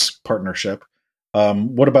business partnership.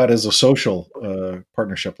 What about as a social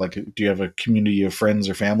partnership? Do you have a community of friends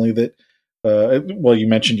or family that, you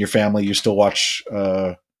mentioned your family, you still watch,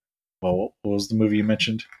 what was the movie you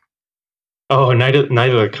mentioned? Oh, Night of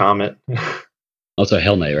the Comet. Also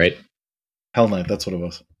Hell Night, right? Hell Night, that's what it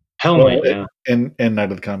was. Hell Night, yeah. And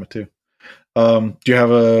Night of the Comet too. Do you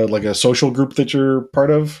have a social group that you're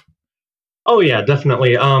part of? Oh yeah,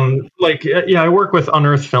 definitely. I work with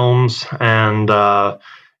Unearthed Films, and I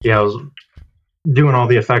was doing all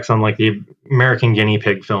the effects on the American Guinea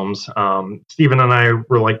Pig films. Steven and I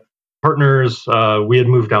were partners. We had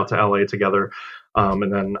moved out to LA together,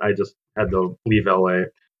 and then I just had to leave LA.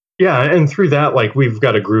 Yeah, and through that, we've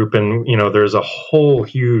got a group, and there's a whole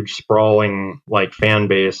huge sprawling fan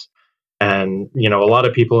base, and a lot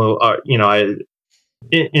of people are,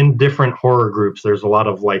 in different horror groups. There's a lot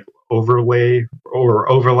of overlay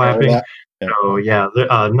or overlapping. Yeah. So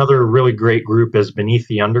another really great group is Beneath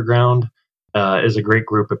the Underground. Is a great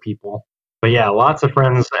group of people. But yeah, lots of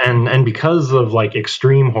friends, and because of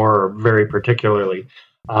extreme horror, very particularly,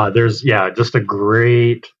 there's just a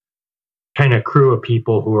great kind of crew of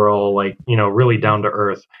people who are all really down to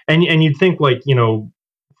earth, and you'd think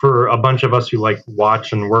for a bunch of us who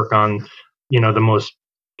watch and work on the most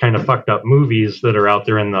kind of fucked up movies that are out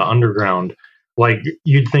there in the underground,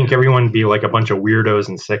 you'd think everyone would be a bunch of weirdos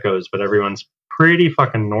and sickos, but everyone's pretty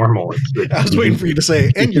fucking normal. I was waiting for you to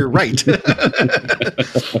say, and you're right.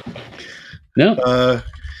 No.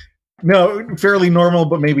 No, fairly normal,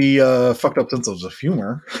 but maybe fucked up senses of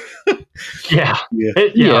humor. Yeah.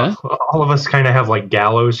 All of us kind of have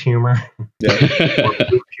gallows humor. Yeah. Or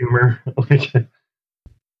humor.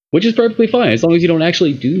 Which is perfectly fine, as long as you don't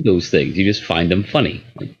actually do those things. You just find them funny.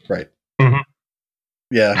 Right. Mm-hmm.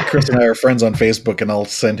 Yeah, Chris and I are friends on Facebook, and I'll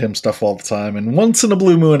send him stuff all the time. And once in a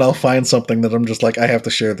blue moon, I'll find something that I'm just I have to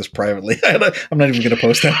share this privately. I'm not even going to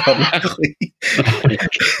post that publicly.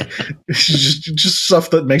 It's just stuff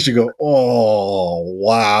that makes you go, "Oh,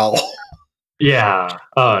 wow." Yeah.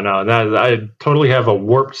 Oh no, I totally have a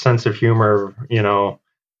warped sense of humor. I don't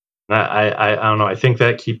know. I think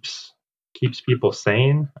that keeps people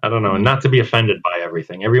sane. I don't know, and not to be offended by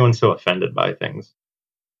everything. Everyone's so offended by things.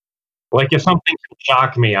 If something can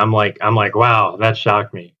shock me, I'm like, wow, that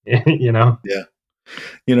shocked me. Yeah.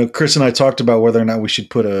 Chris and I talked about whether or not we should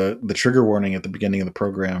put the trigger warning at the beginning of the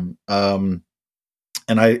program. And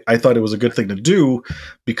I thought it was a good thing to do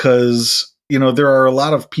because, there are a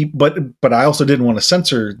lot of people, but I also didn't want to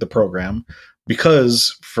censor the program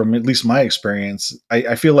because from at least my experience,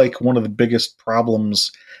 I feel like one of the biggest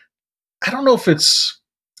problems, I don't know if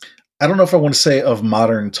I want to say of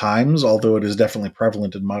modern times, although it is definitely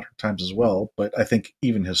prevalent in modern times as well. But I think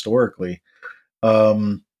even historically,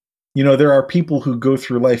 there are people who go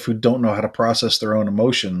through life who don't know how to process their own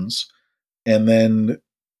emotions, and then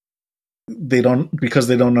because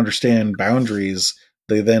they don't understand boundaries,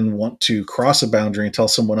 they then want to cross a boundary and tell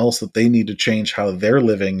someone else that they need to change how they're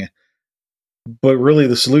living. But really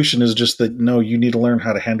the solution is just that, no, you need to learn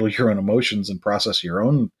how to handle your own emotions and process your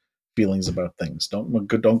own feelings about things.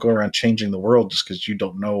 Don't go around changing the world just because you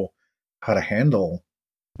don't know how to handle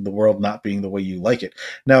the world not being the way you like it.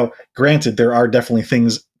 Now, granted, there are definitely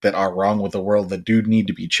things that are wrong with the world that do need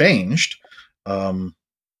to be changed.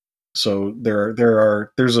 So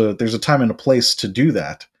there's a time and a place to do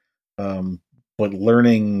that. But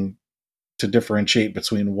learning to differentiate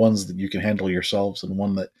between ones that you can handle yourselves and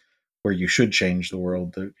one that where you should change the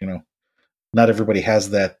world, not everybody has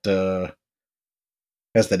that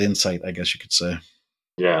insight, I guess you could say.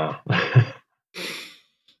 Yeah.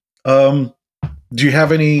 Do you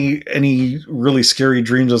have any really scary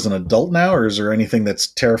dreams as an adult now, or is there anything that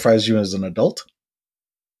terrifies you as an adult?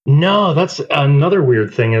 No, that's another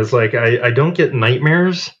weird thing is like I don't get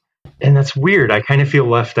nightmares, and that's weird. I kind of feel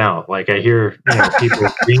left out. Like I hear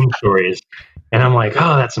people's dream stories, and I'm like,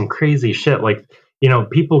 oh, that's some crazy shit. Like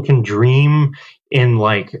people can dream in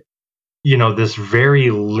like this very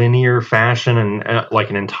linear fashion, and like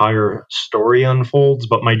an entire story unfolds.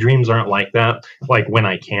 But my dreams aren't like that. Like when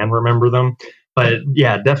I can remember them. But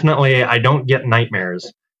yeah, definitely, I don't get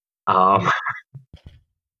nightmares. I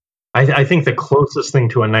think the closest thing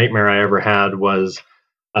to a nightmare I ever had was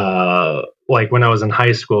like when I was in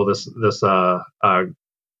high school. This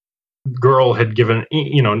girl had given,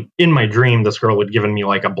 in my dream, this girl had given me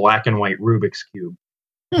like a black and white Rubik's cube.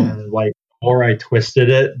 And like the more I twisted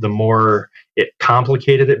it, the more it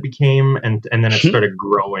complicated it became, and then it started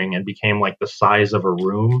growing and became like the size of a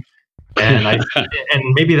room. And and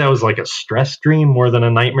maybe that was like a stress dream more than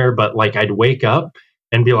a nightmare, but like I'd wake up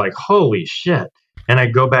and be like, holy shit. And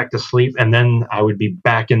I'd go back to sleep, and then I would be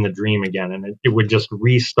back in the dream again, and it would just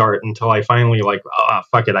restart until I finally like,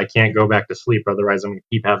 fuck it, I can't go back to sleep, otherwise I'm going to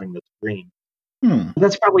keep having this dream.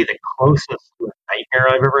 That's probably the closest to a nightmare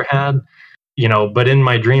I've ever had. But in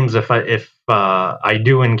my dreams, if I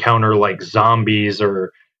do encounter like zombies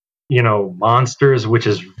or monsters, which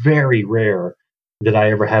is very rare that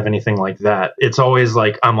I ever have anything like that, it's always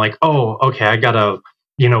like I'm like, oh, okay, I gotta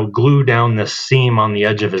glue down this seam on the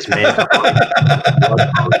edge of his makeup. You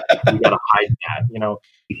gotta hide that,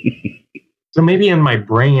 So maybe in my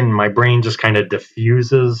brain just kind of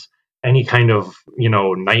diffuses any kind of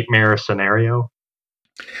nightmare scenario.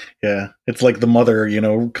 Yeah, it's like the mother,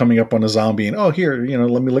 coming up on a zombie and, oh, here,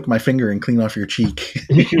 let me lick my finger and clean off your cheek.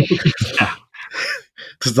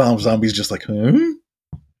 The zombie's just like, huh?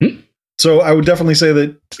 So I would definitely say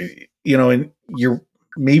that, and you're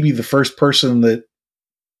maybe the first person that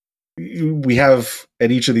we have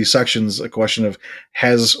at each of these sections a question of,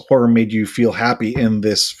 has horror made you feel happy in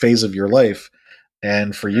this phase of your life?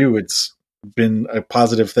 And for you, it's been a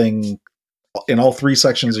positive thing in all three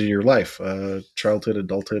sections of your life, childhood,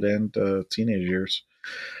 adulthood, and teenage years.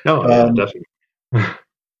 Oh, yeah, definitely.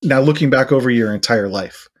 Now, looking back over your entire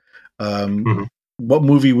life, what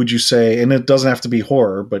movie would you say, and it doesn't have to be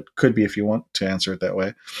horror, but could be if you want to answer it that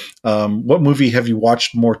way, what movie have you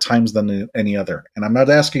watched more times than any other? And I'm not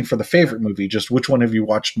asking for the favorite movie, just which one have you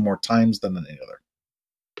watched more times than any other?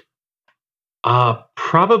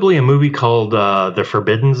 Probably a movie called The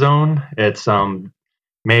Forbidden Zone. It's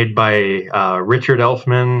made by Richard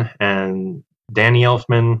Elfman and Danny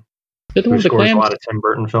Elfman, who scores a lot of Tim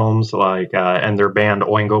Burton films, like and their band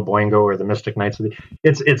Oingo Boingo or the Mystic Knights of the.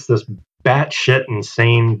 It's this batshit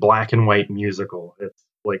insane black and white musical. It's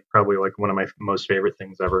like probably like one of my most favorite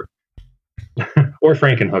things ever. Or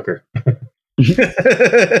Frankenhooker.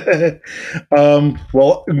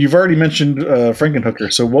 Well, you've already mentioned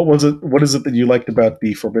Frankenhooker. So what is it that you liked about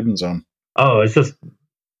The Forbidden Zone? Oh, it's just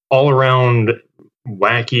all around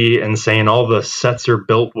wacky, insane. All the sets are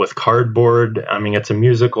built with cardboard. I mean, it's a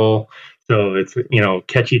musical, so it's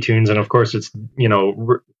catchy tunes, and of course it's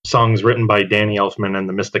songs written by Danny Elfman and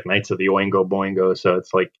the Mystic Knights of the Oingo Boingo. So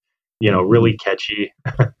it's like really catchy.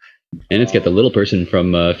 And it's got the little person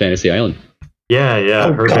from Fantasy Island. Yeah.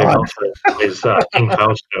 Oh, her name is King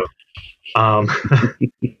Fausto. Um,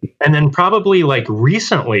 and then probably like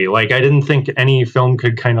recently, like I didn't think any film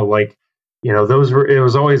could kind of like, it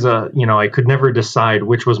was always I could never decide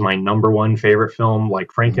which was my number one favorite film, like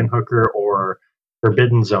Frankenhooker or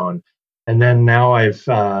Forbidden Zone. And then now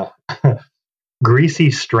Greasy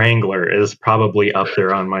Strangler is probably up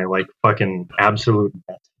there on my like fucking absolute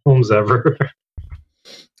best films ever.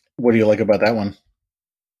 What do you like about that one?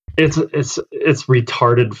 It's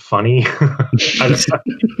retarded funny. I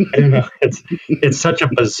don't know. It's such a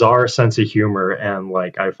bizarre sense of humor, and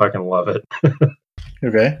like I fucking love it.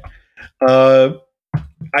 Okay.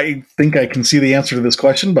 I think I can see the answer to this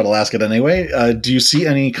question, but I'll ask it anyway. Do you see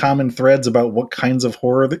any common threads about what kinds of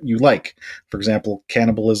horror that you like? For example,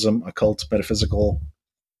 cannibalism, occult, metaphysical.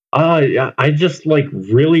 Yeah, I just like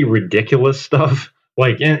really ridiculous stuff.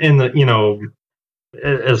 Like in the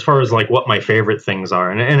as far as like what my favorite things are,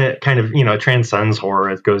 and it kind of it transcends horror.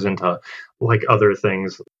 It goes into like other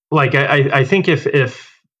things. Like I think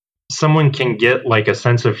if someone can get like a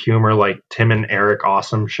sense of humor like Tim and Eric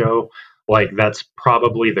Awesome Show, like that's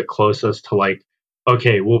probably the closest to like,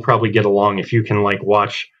 okay, we'll probably get along if you can like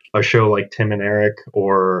watch a show like Tim and Eric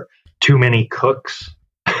or Too Many Cooks.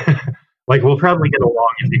 Like we'll probably get along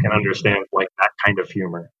if you can understand like that kind of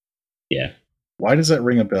humor. Yeah. Why does that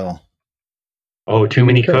ring a bell? Oh, Too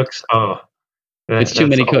Many Cooks. Oh, it's Too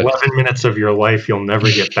Many Cooks. 11 minutes of your life you'll never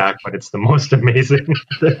get back, but it's the most amazing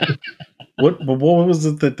thing. What was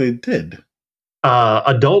it that they did?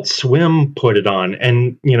 Adult Swim put it on,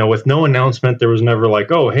 and with no announcement, there was never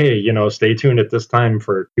like, oh, hey, stay tuned at this time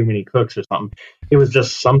for Too Many Cooks or something. It was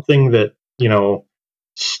just something that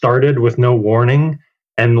started with no warning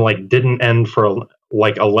and like didn't end for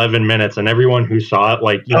like 11 minutes, and everyone who saw it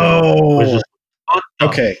like was just, what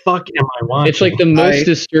the fuck am I watching? It's like the most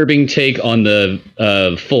disturbing take on the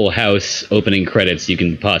Full House opening credits you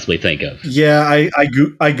can possibly think of. Yeah, I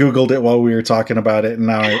Googled it while we were talking about it, and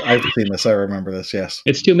now I've seen this. I remember this, yes.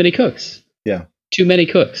 It's Too Many Cooks. Yeah. Too Many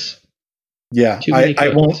Cooks. Yeah,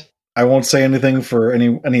 I won't say anything for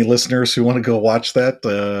any listeners who want to go watch that.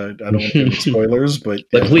 I don't want to give spoilers, but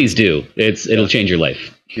please do. It'll change your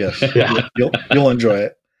life. Yes, yeah. You'll enjoy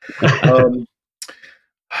it.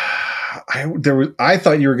 I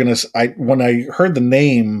thought you were gonna. When I heard the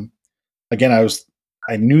name again,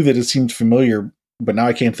 I knew that it seemed familiar, but now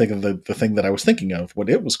I can't think of the thing that I was thinking of, what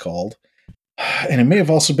it was called. And it may have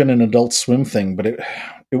also been an Adult Swim thing, but it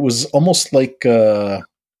was almost like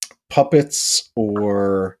puppets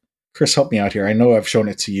or. Chris, help me out here. I know I've shown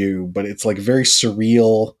it to you, but it's like very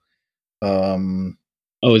surreal.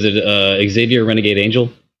 Is it Xavier Renegade Angel?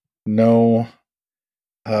 No.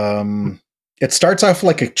 It starts off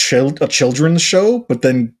like a children's show, but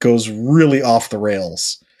then goes really off the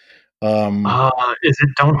rails. Is it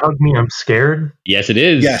Don't Hug Me, I'm Scared? Yes, it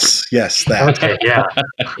is. Yes, that. Okay, yeah.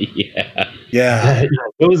 Yeah.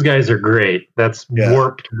 Those guys are great. That's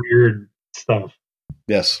warped, weird stuff.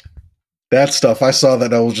 Yes. That stuff, I saw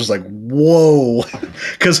that, I was just like, whoa.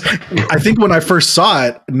 Because I think when I first saw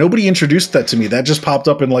it, nobody introduced that to me. That just popped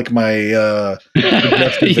up in like my you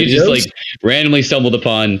just like randomly stumbled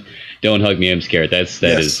upon Don't Hug Me, I'm Scared. That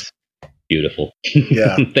is beautiful.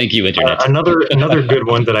 Yeah. Thank you, Internet. Another good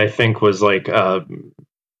one that I think was like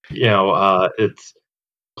it's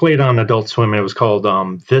played on Adult Swim. It was called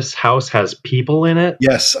This House Has People in It.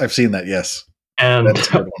 Yes, I've seen that, yes. And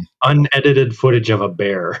unedited footage of a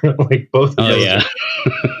bear. Like both of those. Yeah.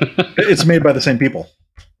 It's made by the same people.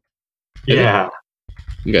 Yeah.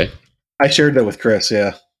 Okay. I shared that with Chris,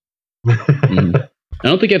 yeah. I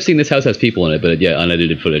don't think I've seen This House Has People in It, but yeah,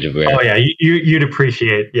 unedited footage of a bear. Oh yeah, you'd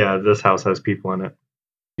appreciate This House Has People in It.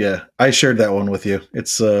 Yeah, I shared that one with you.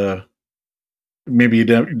 It's maybe you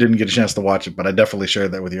didn't get a chance to watch it, but I definitely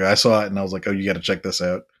shared that with you. I saw it and I was like, oh, you got to check this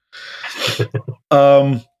out.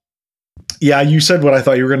 Yeah, you said what I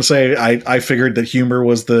thought you were going to say. I figured that humor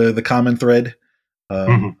was the common thread.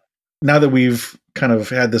 Now that we've kind of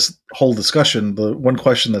had this whole discussion, the one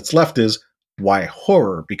question that's left is, why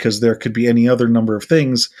horror? Because there could be any other number of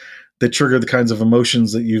things that trigger the kinds of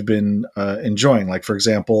emotions that you've been enjoying. Like, for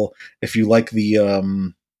example, if you like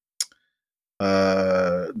the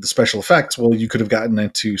special effects, well, you could have gotten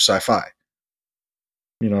into sci-fi.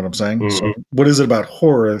 You know what I'm saying? Mm-hmm. So what is it about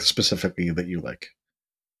horror specifically that you like?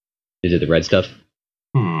 Is it the red stuff?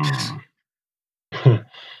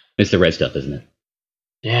 It's the red stuff, isn't it?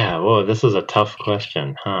 Yeah, well, this is a tough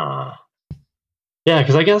question, huh? Yeah,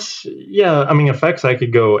 because I guess, I mean, effects, I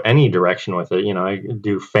could go any direction with it. I could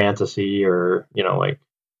do fantasy or, like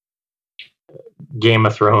Game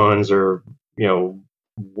of Thrones or,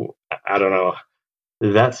 I don't know,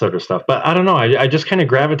 that sort of stuff. But I don't know. I just kind of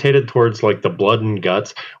gravitated towards like the blood and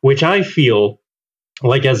guts, which I feel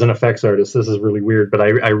like as an effects artist, this is really weird, but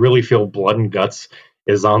I really feel Blood and Guts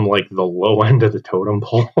is on like the low end of the totem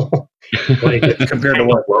pole. Like it's Compared to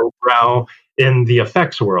kind of what? lowbrow in the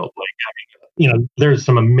effects world. Like, there's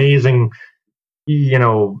some amazing,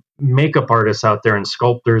 makeup artists out there and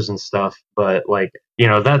sculptors and stuff, but like,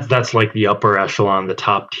 that's like the upper echelon, the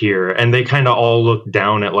top tier, and they kind of all look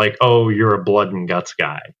down at like, oh, you're a Blood and Guts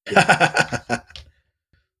guy.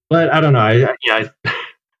 But I don't know.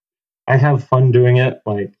 I have fun doing it.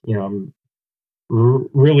 Like, I'm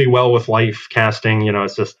really well with life casting.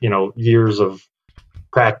 It's just, years of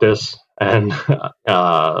practice and,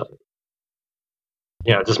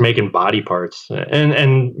 just making body parts. And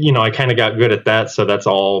I kind of got good at that. So that's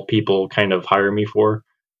all people kind of hire me for.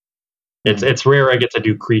 It's rare I get to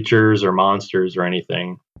do creatures or monsters or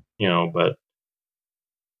anything, but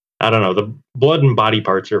I don't know. The blood and body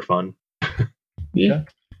parts are fun. Yeah.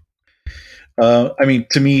 I mean,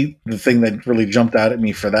 to me, the thing that really jumped out at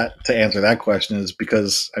me for that, to answer that question, is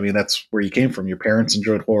because, I mean, that's where you came from. Your parents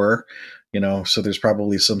enjoyed horror, so there's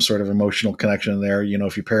probably some sort of emotional connection there.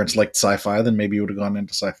 If your parents liked sci-fi, then maybe you would have gone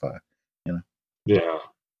into sci-fi, Yeah.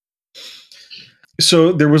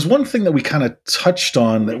 So there was one thing that we kind of touched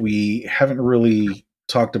on that we haven't really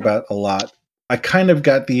talked about a lot. I kind of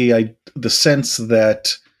got the sense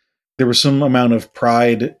that there was some amount of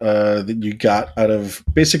pride that you got out of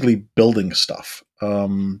basically building stuff.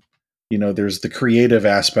 There's the creative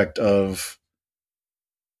aspect of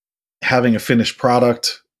having a finished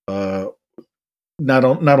product, not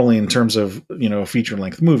only in terms of a feature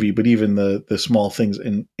length movie, but even the small things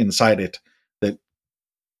inside it that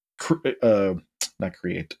not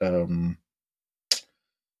create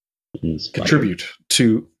contribute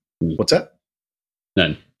to what's that?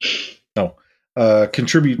 None. No.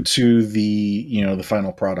 Contribute to the the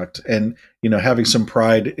final product, and having some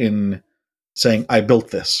pride in saying I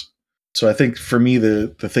built this. So I think for me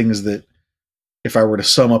the things that, if I were to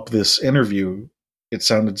sum up this interview, it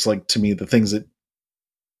sounded like to me the things that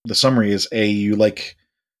the summary is: A, you like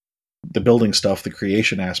the building stuff, the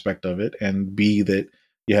creation aspect of it, and B, that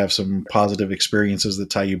you have some positive experiences that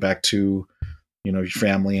tie you back to your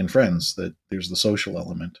family and friends, that there's the social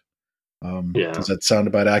element. Does that sound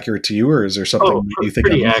about accurate to you, or is there something you think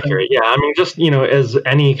pretty accurate? Yeah, I mean, just as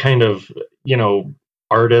any kind of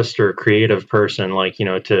artist or creative person, like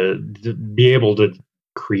to be able to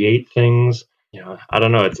create things. I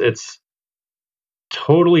don't know. It's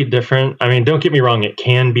totally different. I mean, don't get me wrong; it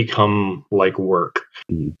can become like work,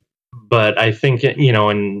 but I think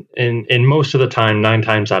in most of the time, 9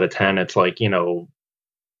 times out of 10, it's like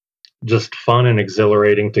just fun and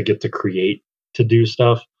exhilarating to get to create, to do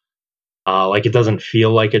stuff. Like it doesn't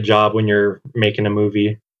feel like a job when you're making a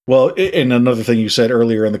movie. Well, and another thing you said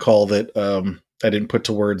earlier in the call that I didn't put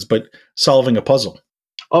to words, but solving a puzzle.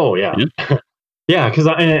 Oh yeah, yeah. Because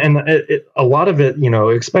a lot of it,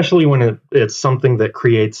 especially when it's something that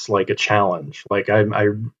creates like a challenge. Like I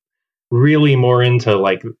really more into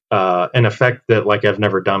like an effect that like I've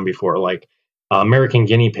never done before. Like American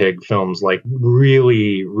Guinea Pig films, like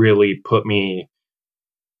really, really put me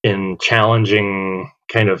in challenging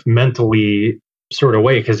kind of mentally sort of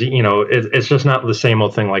way, because it's just not the same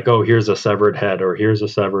old thing like, oh, here's a severed head or here's a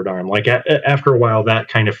severed arm. Like after a while that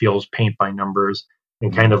kind of feels paint by numbers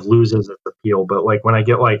and kind of loses its appeal. But like when I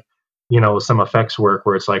get like some effects work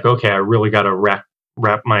where it's like, okay, I really got to wrap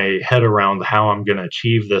my head around how I'm going to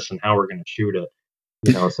achieve this and how we're going to shoot it,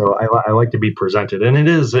 so I like to be presented, and it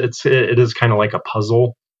is kind of like a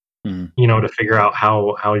puzzle, to figure out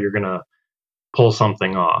how you're going to pull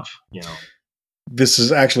something off. This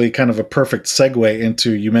is actually kind of a perfect segue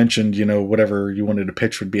into, you mentioned, whatever you wanted to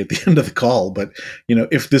pitch would be at the end of the call. But,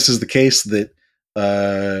 if this is the case that,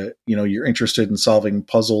 you're interested in solving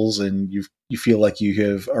puzzles and you feel like you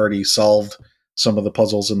have already solved some of the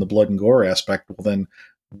puzzles in the blood and gore aspect, well, then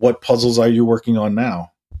what puzzles are you working on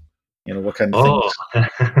now? What kind of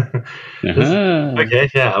things? Okay.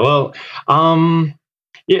 Yeah. Well,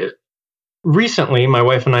 recently my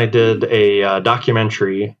wife and I did a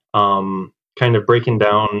documentary, kind of breaking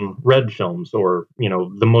down red films, or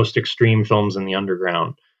the most extreme films in the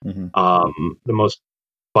underground, the most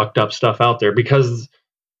fucked up stuff out there, because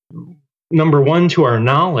number one, to our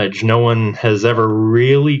knowledge, no one has ever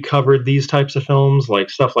really covered these types of films, like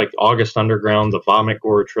stuff like August Underground, the Vomit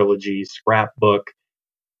Gore trilogy, Scrapbook.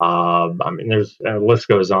 I mean, there's a list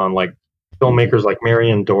goes on, like filmmakers like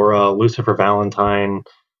Marion Dora, Lucifer Valentine,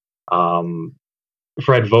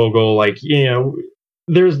 Fred Vogel, like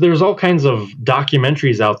there's all kinds of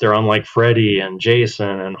documentaries out there on like Freddy and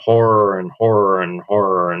Jason and horror and horror and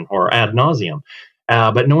horror and horror ad nauseum,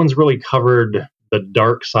 but no one's really covered the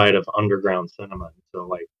dark side of underground cinema. So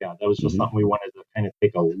like, yeah, that was just something we wanted to kind of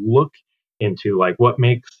take a look into like what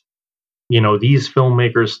makes, these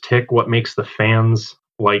filmmakers tick, what makes the fans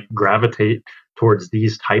like gravitate towards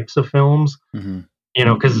these types of films. Mm-hmm.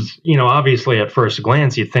 Because, obviously at first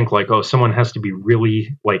glance, you'd think like, oh, someone has to be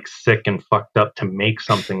really like sick and fucked up to make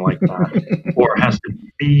something like that, or has to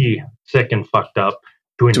be sick and fucked up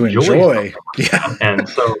to enjoy. Yeah. And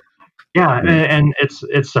so, yeah. And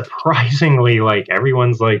it's surprisingly like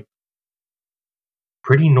everyone's like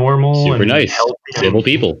pretty normal, super and nice, healthy, civil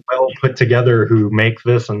people, well put together, who make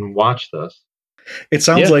this and watch this. It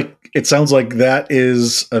sounds like that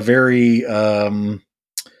is a very,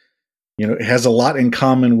 it has a lot in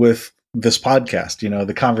common with this podcast.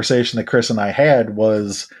 The conversation that Chris and I had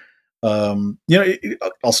was, I'll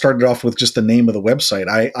start it off with just the name of the website.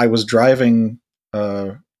 I was driving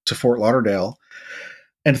to Fort Lauderdale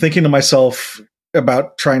and thinking to myself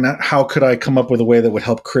about how could I come up with a way that would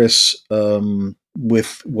help Chris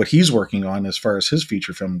with what he's working on as far as his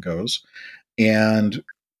feature film goes. And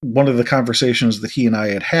one of the conversations that he and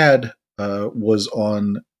I had was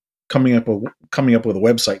on coming up with a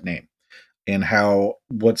website name, and how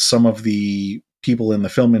what some of the people in the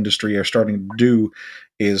film industry are starting to do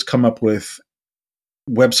is come up with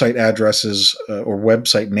website addresses or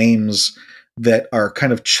website names that are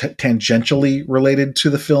kind of tangentially related to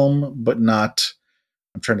the film, but not.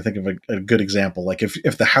 I'm trying to think of a good example. Like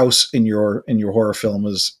if the house in your horror film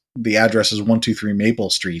is, the address is 123 Maple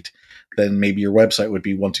Street, then maybe your website would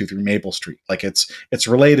be 123 Maple Street. Like it's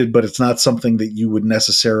related, but it's not something that you would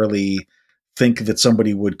necessarily think that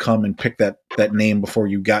somebody would come and pick that name before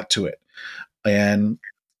you got to it. And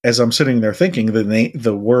as I'm sitting there thinking,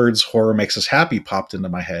 the words "Horror Makes Us Happy" popped into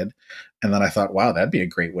my head, and then I thought, wow, that'd be a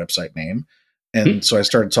great website name. And so I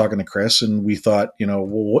started talking to Chris, and we thought,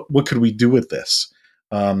 well, what could we do with this?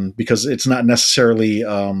 Because it's not necessarily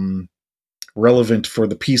relevant for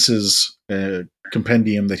the Pieces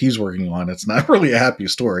compendium that he's working on. It's not really a happy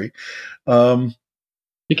story.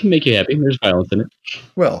 It can make you happy. There's violence in it.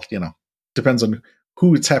 Well, depends on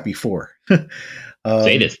who it's happy for.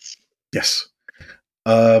 Sadists. Yes.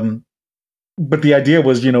 But the idea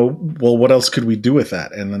was, well, what else could we do with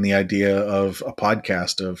that? And then the idea of a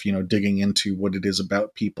podcast of, digging into what it is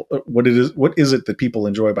about people, what is it that people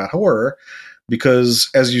enjoy about horror? Because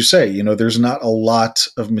as you say, there's not a lot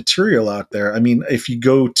of material out there. I mean, if you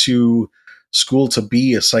go to school to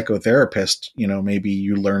be a psychotherapist, maybe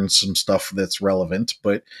you learn some stuff that's relevant,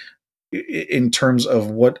 but in terms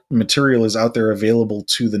of what material is out there available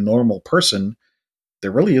to the normal person,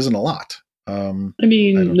 there really isn't a lot. I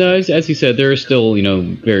mean, no, as you said, there are still,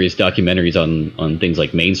 various documentaries on things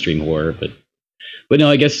like mainstream horror, but no,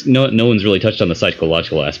 I guess no one's really touched on the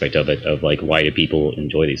psychological aspect of it, of like, why do people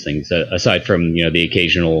enjoy these things, aside from, the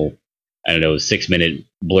occasional, 6-minute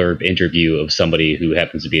blurb interview of somebody who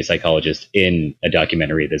happens to be a psychologist in a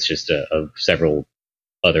documentary that's just of several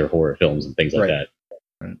other horror films and things like that.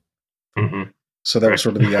 Right. Mm-hmm. So that was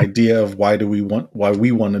sort of the idea of why we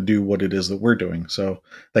want to do what it is that we're doing. So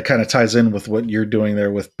that kind of ties in with what you're doing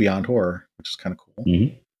there with Beyond Horror, which is kind of cool.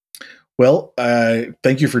 Mm-hmm. Well,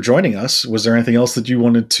 thank you for joining us. Was there anything else that you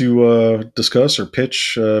wanted to discuss or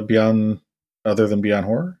pitch other than Beyond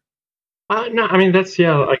Horror? No, I mean, that's,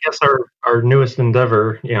 I guess our newest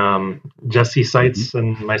endeavor, Jesse Seitz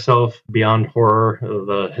and myself, Beyond Horror,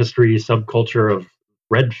 the history subculture of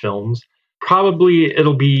red films. Probably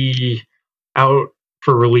it'll be out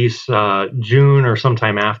for release June or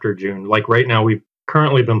sometime after June. Like right now, we've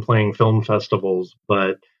currently been playing film festivals,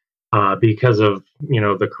 but because of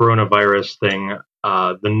the coronavirus thing,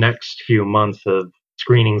 the next few months of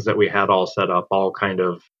screenings that we had all set up all kind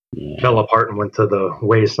of fell apart and went to the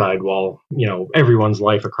wayside, while everyone's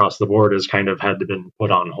life across the board has kind of had to been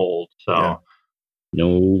put on hold. So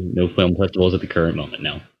no film festivals at the current moment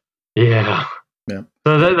now. Yeah.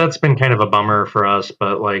 So that's been kind of a bummer for us,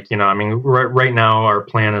 but right now our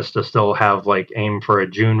plan is to still have aim for a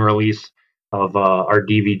June release of our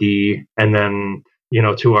DVD, and then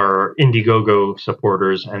to our Indiegogo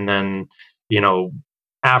supporters, and then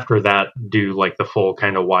after that do the full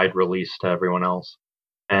kind of wide release to everyone else.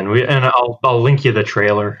 And I'll link you the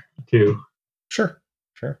trailer too. Sure.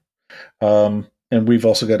 And we've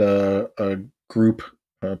also got a group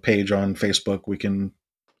page on Facebook. We can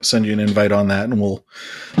send you an invite on that, and we'll,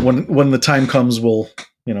 when the time comes, we'll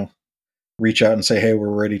reach out and say, hey, we're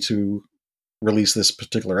ready to release this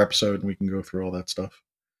particular episode, and we can go through all that stuff.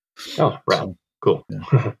 Oh, right. So, cool.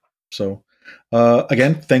 Yeah. So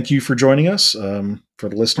again, thank you for joining us. For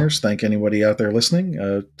the listeners, thank anybody out there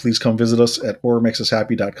listening. Please come visit us at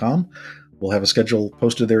horrormakesUshappy.com. We'll have a schedule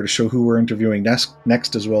posted there to show who we're interviewing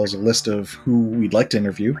next, as well as a list of who we'd like to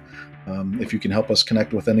interview. If you can help us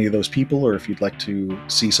connect with any of those people, or if you'd like to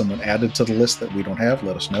see someone added to the list that we don't have,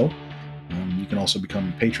 let us know. You can also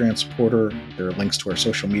become a Patreon supporter. There are links to our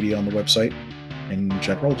social media on the website. In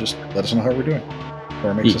general, just let us know how we're doing.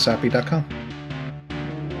 HorrorMakesUsHappy.com.